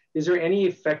unavailable? Is there any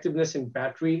effectiveness in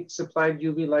battery supplied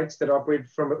UV lights that operate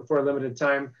for a limited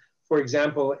time? For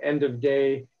example, end of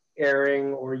day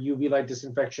airing or UV light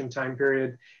disinfection time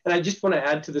period? And I just want to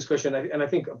add to this question, and I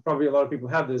think probably a lot of people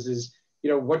have this, is,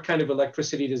 what kind of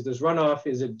electricity does this run off?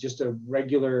 Is it just a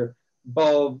regular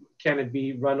bulb? Can it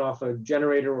be run off a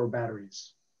generator or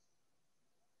batteries?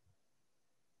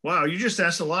 Wow, you just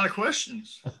asked a lot of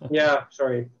questions. Yeah,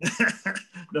 sorry.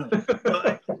 No.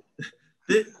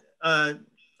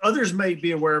 Others may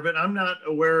be aware of it. I'm not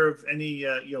aware of any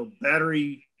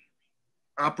battery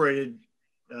operated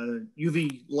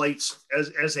UV lights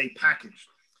as a package.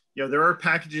 There are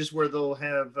packages where they'll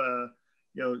have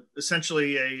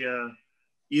essentially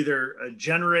either a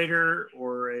generator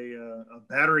or a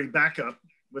battery backup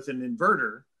with an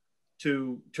inverter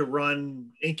to run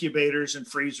incubators and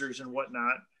freezers and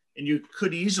whatnot. And you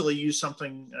could easily use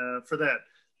something for that.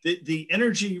 The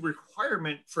energy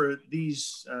requirement for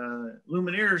these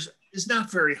luminaires is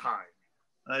not very high.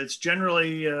 It's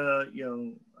generally,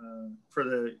 for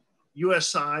the U.S.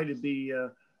 side, it'd be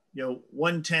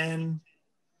 110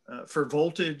 for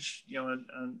voltage.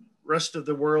 And rest of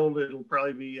the world, it'll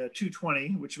probably be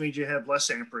 220, which means you have less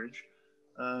amperage.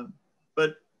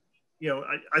 But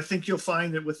I think you'll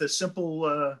find that with a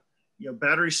simple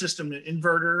battery system, an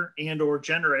inverter and or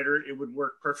generator, it would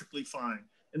work perfectly fine.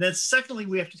 And then secondly,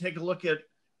 we have to take a look at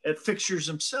fixtures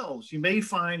themselves. You may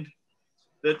find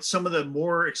that some of the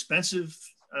more expensive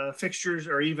fixtures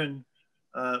are even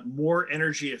more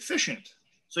energy efficient.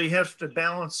 So you have to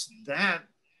balance that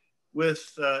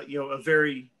with a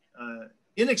very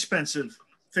inexpensive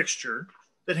fixture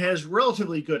that has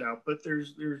relatively good output.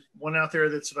 There's one out there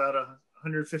that's about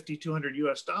 $150, $200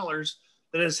 US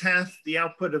that has half the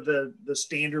output of the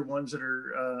standard ones that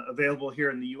are available here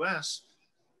in the US.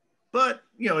 But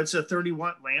it's a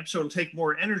 30-watt lamp, so it'll take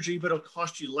more energy, but it'll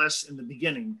cost you less in the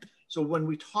beginning. So when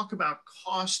we talk about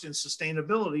cost and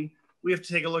sustainability, we have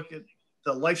to take a look at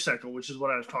the life cycle, which is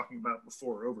what I was talking about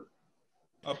before. Over.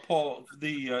 Paul,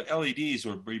 the LEDs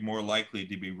would be more likely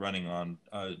to be running on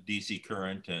DC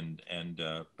current and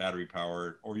battery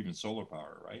power or even solar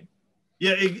power, right?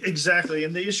 Yeah, exactly.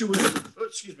 And the issue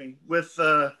with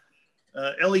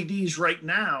LEDs right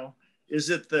now is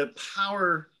that the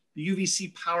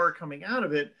UVC power coming out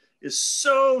of it is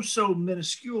so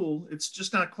minuscule. It's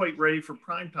just not quite ready for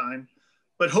prime time.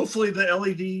 But hopefully the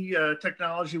LED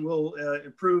technology will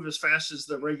improve as fast as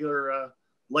the regular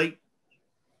light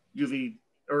UV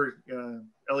or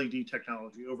LED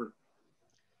technology. Over.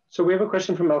 So we have a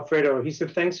question from Alfredo. He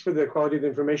said, thanks for the quality of the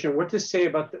information. What to say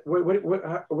about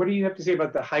what do you have to say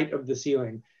about the height of the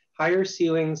ceiling? Higher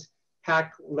ceilings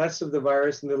pack less of the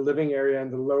virus in the living area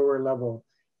and the lower level.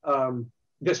 Than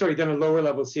a lower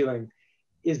level ceiling.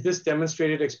 Is this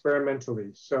demonstrated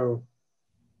experimentally? So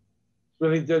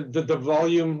really the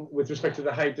volume with respect to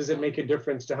the height, does it make a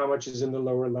difference to how much is in the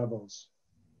lower levels?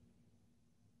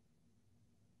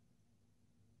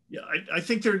 Yeah, I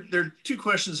think there are two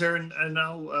questions there, and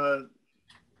I'll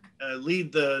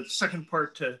lead the second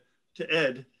part to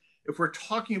Ed. If we're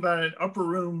talking about an upper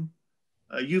room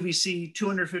UVC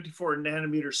 254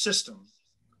 nanometer system,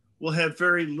 we'll have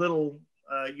very little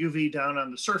UV down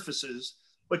on the surfaces,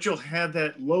 but you'll have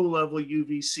that low level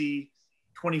UVC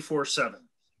 24/7.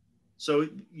 So,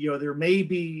 there may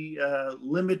be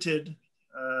limited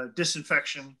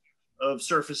disinfection of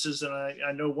surfaces. And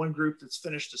I know one group that's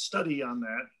finished a study on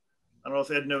that. I don't know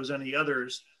if Ed knows any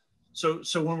others. So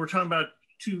when we're talking about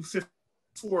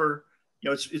 254,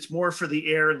 it's more for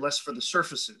the air and less for the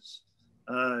surfaces.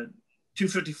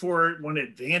 254, one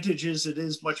advantage is it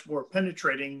is much more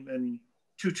penetrating than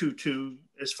 222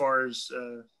 as far as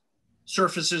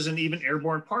surfaces and even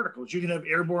airborne particles. You can have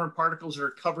airborne particles that are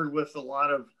covered with a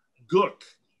lot of gook,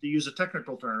 to use a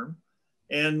technical term,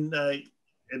 and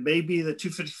it may be that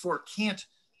 254 can't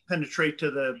penetrate to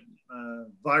the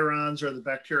virons or the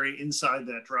bacteria inside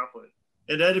that droplet.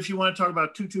 And Ed, if you want to talk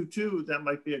about 222, that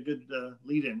might be a good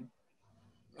lead-in.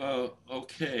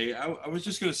 Okay, I was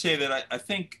just going to say that I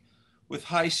think with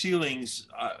high ceilings,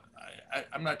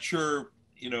 I'm not sure,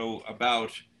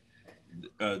 about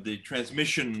the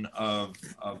transmission of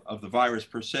the virus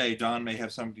per se. Don may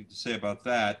have something to say about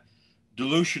that.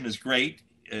 Dilution is great.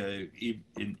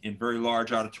 In very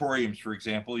large auditoriums, for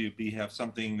example, you have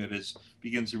something that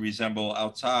begins to resemble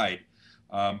outside.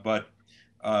 But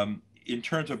in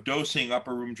terms of dosing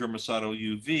upper room germicidal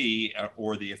UV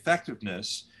or the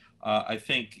effectiveness, I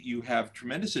think you have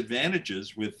tremendous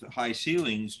advantages with high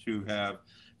ceilings to have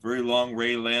very long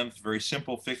ray length, very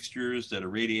simple fixtures that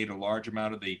irradiate a large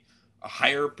amount of a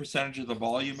higher percentage of the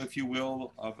volume, if you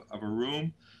will, of a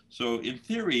room. So in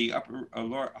theory,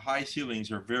 high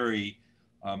ceilings are very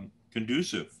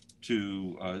conducive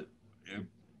to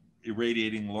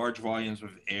irradiating large volumes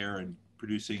of air and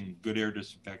producing good air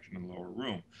disinfection in the lower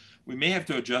room. We may have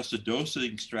to adjust the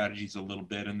dosing strategies a little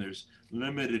bit, and there's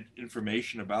limited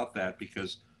information about that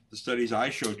because the studies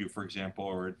I showed you, for example,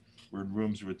 were in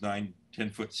rooms with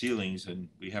 9-10-foot ceilings, and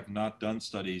we have not done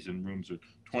studies in rooms with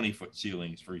 20-foot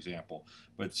ceilings, for example.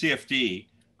 But CFD,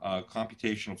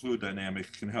 computational fluid dynamics,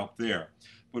 can help there.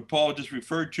 What Paul just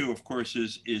referred to, of course,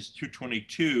 is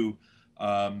 222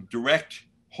 direct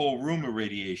whole room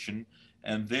irradiation.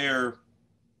 And there,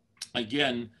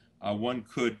 again, one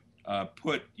could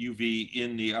put UV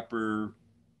in the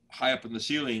high up in the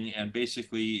ceiling and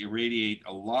basically irradiate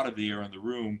a lot of the air in the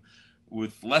room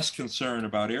with less concern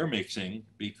about air mixing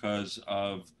because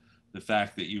of the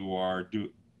fact that you are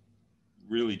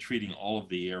really treating all of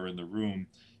the air in the room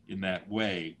in that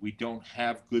way. We don't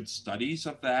have good studies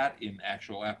of that in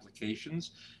actual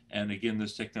applications. And again,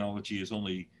 this technology is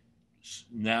only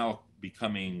now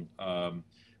becoming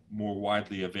more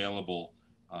widely available.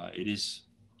 It is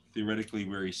theoretically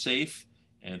very safe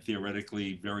and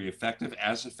theoretically very effective,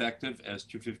 as effective as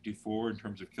 254 in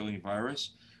terms of killing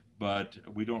virus, but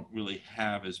we don't really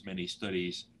have as many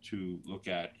studies to look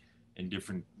at in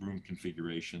different room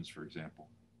configurations, for example.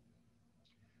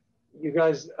 You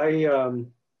guys,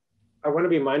 I want to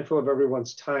be mindful of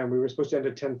everyone's time. We were supposed to end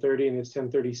at 10:30 and it's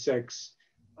 10:36.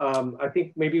 I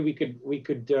think maybe we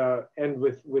could end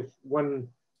with one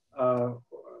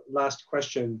last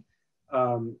question.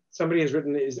 Somebody has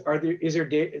written, is there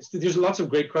data? There's lots of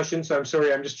great questions, so I'm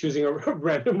sorry, I'm just choosing a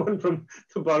random one from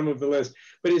the bottom of the list.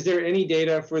 But is there any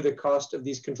data for the cost of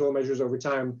these control measures over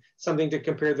time? Something to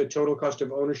compare the total cost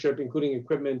of ownership, including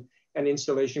equipment and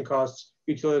installation costs,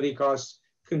 utility costs,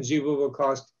 consumable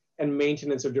cost, and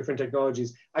maintenance of different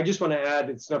technologies. I just want to add,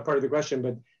 it's not part of the question,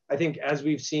 but I think as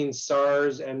we've seen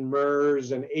SARS and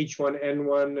MERS and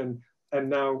H1N1 and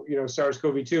now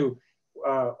SARS-CoV-2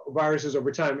 viruses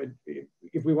over time,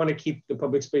 if we want to keep the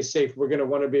public space safe, we're going to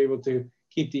want to be able to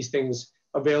keep these things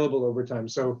available over time.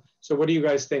 So what do you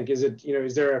guys think? Is it,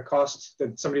 is there a cost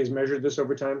that somebody has measured this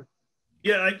over time?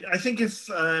 Yeah, I think if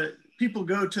people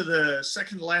go to the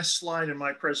second to last slide in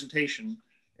my presentation,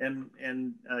 and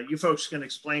you folks can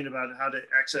explain about how to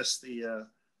access the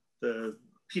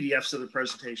PDFs of the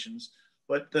presentations.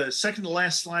 But the second to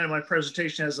last slide of my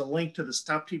presentation has a link to the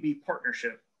Stop TB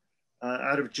partnership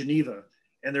out of Geneva.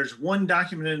 And there's one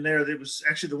document in there that was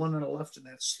actually the one on the left in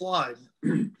that slide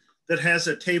that has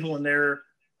a table in there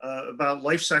about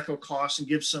life cycle costs and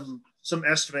gives some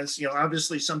estimates.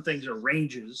 Obviously some things are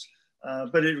ranges,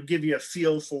 but it will give you a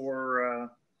feel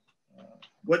for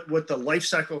what the life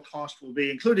cycle cost will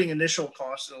be, including initial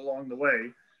costs along the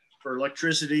way for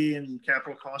electricity and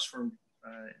capital costs from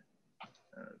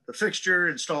the fixture,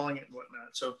 installing it and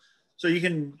whatnot. So you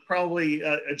can probably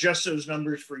adjust those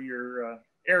numbers for your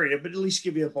area, but at least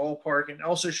give you a ballpark, and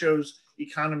also shows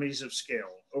economies of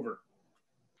scale. Over.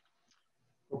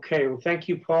 Okay, well, thank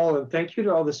you, Paul, and thank you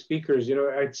to all the speakers. You know,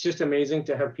 it's just amazing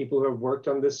to have people who have worked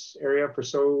on this area for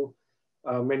so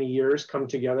many years come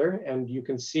together, and you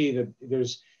can see that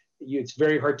it's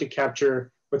very hard to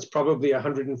capture what's probably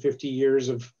 150 years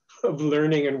of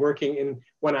learning and working in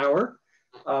 1 hour.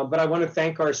 But I want to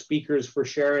thank our speakers for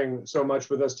sharing so much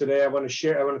with us today. I want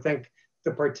to thank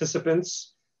the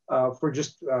participants for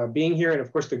just being here, and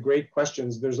of course the great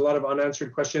questions. There's a lot of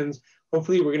unanswered questions.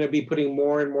 Hopefully we're going to be putting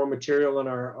more and more material on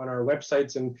our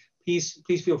websites, and please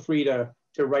feel free to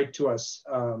write to us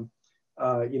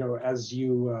you know, as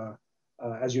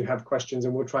you have questions,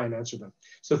 and we'll try and answer them.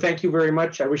 So thank you very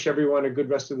much. I wish everyone a good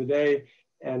rest of the day,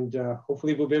 and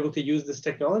hopefully we'll be able to use this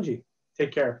technology.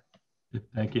 Take care.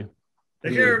 Thank you.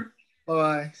 Take care.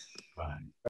 Bye. Bye.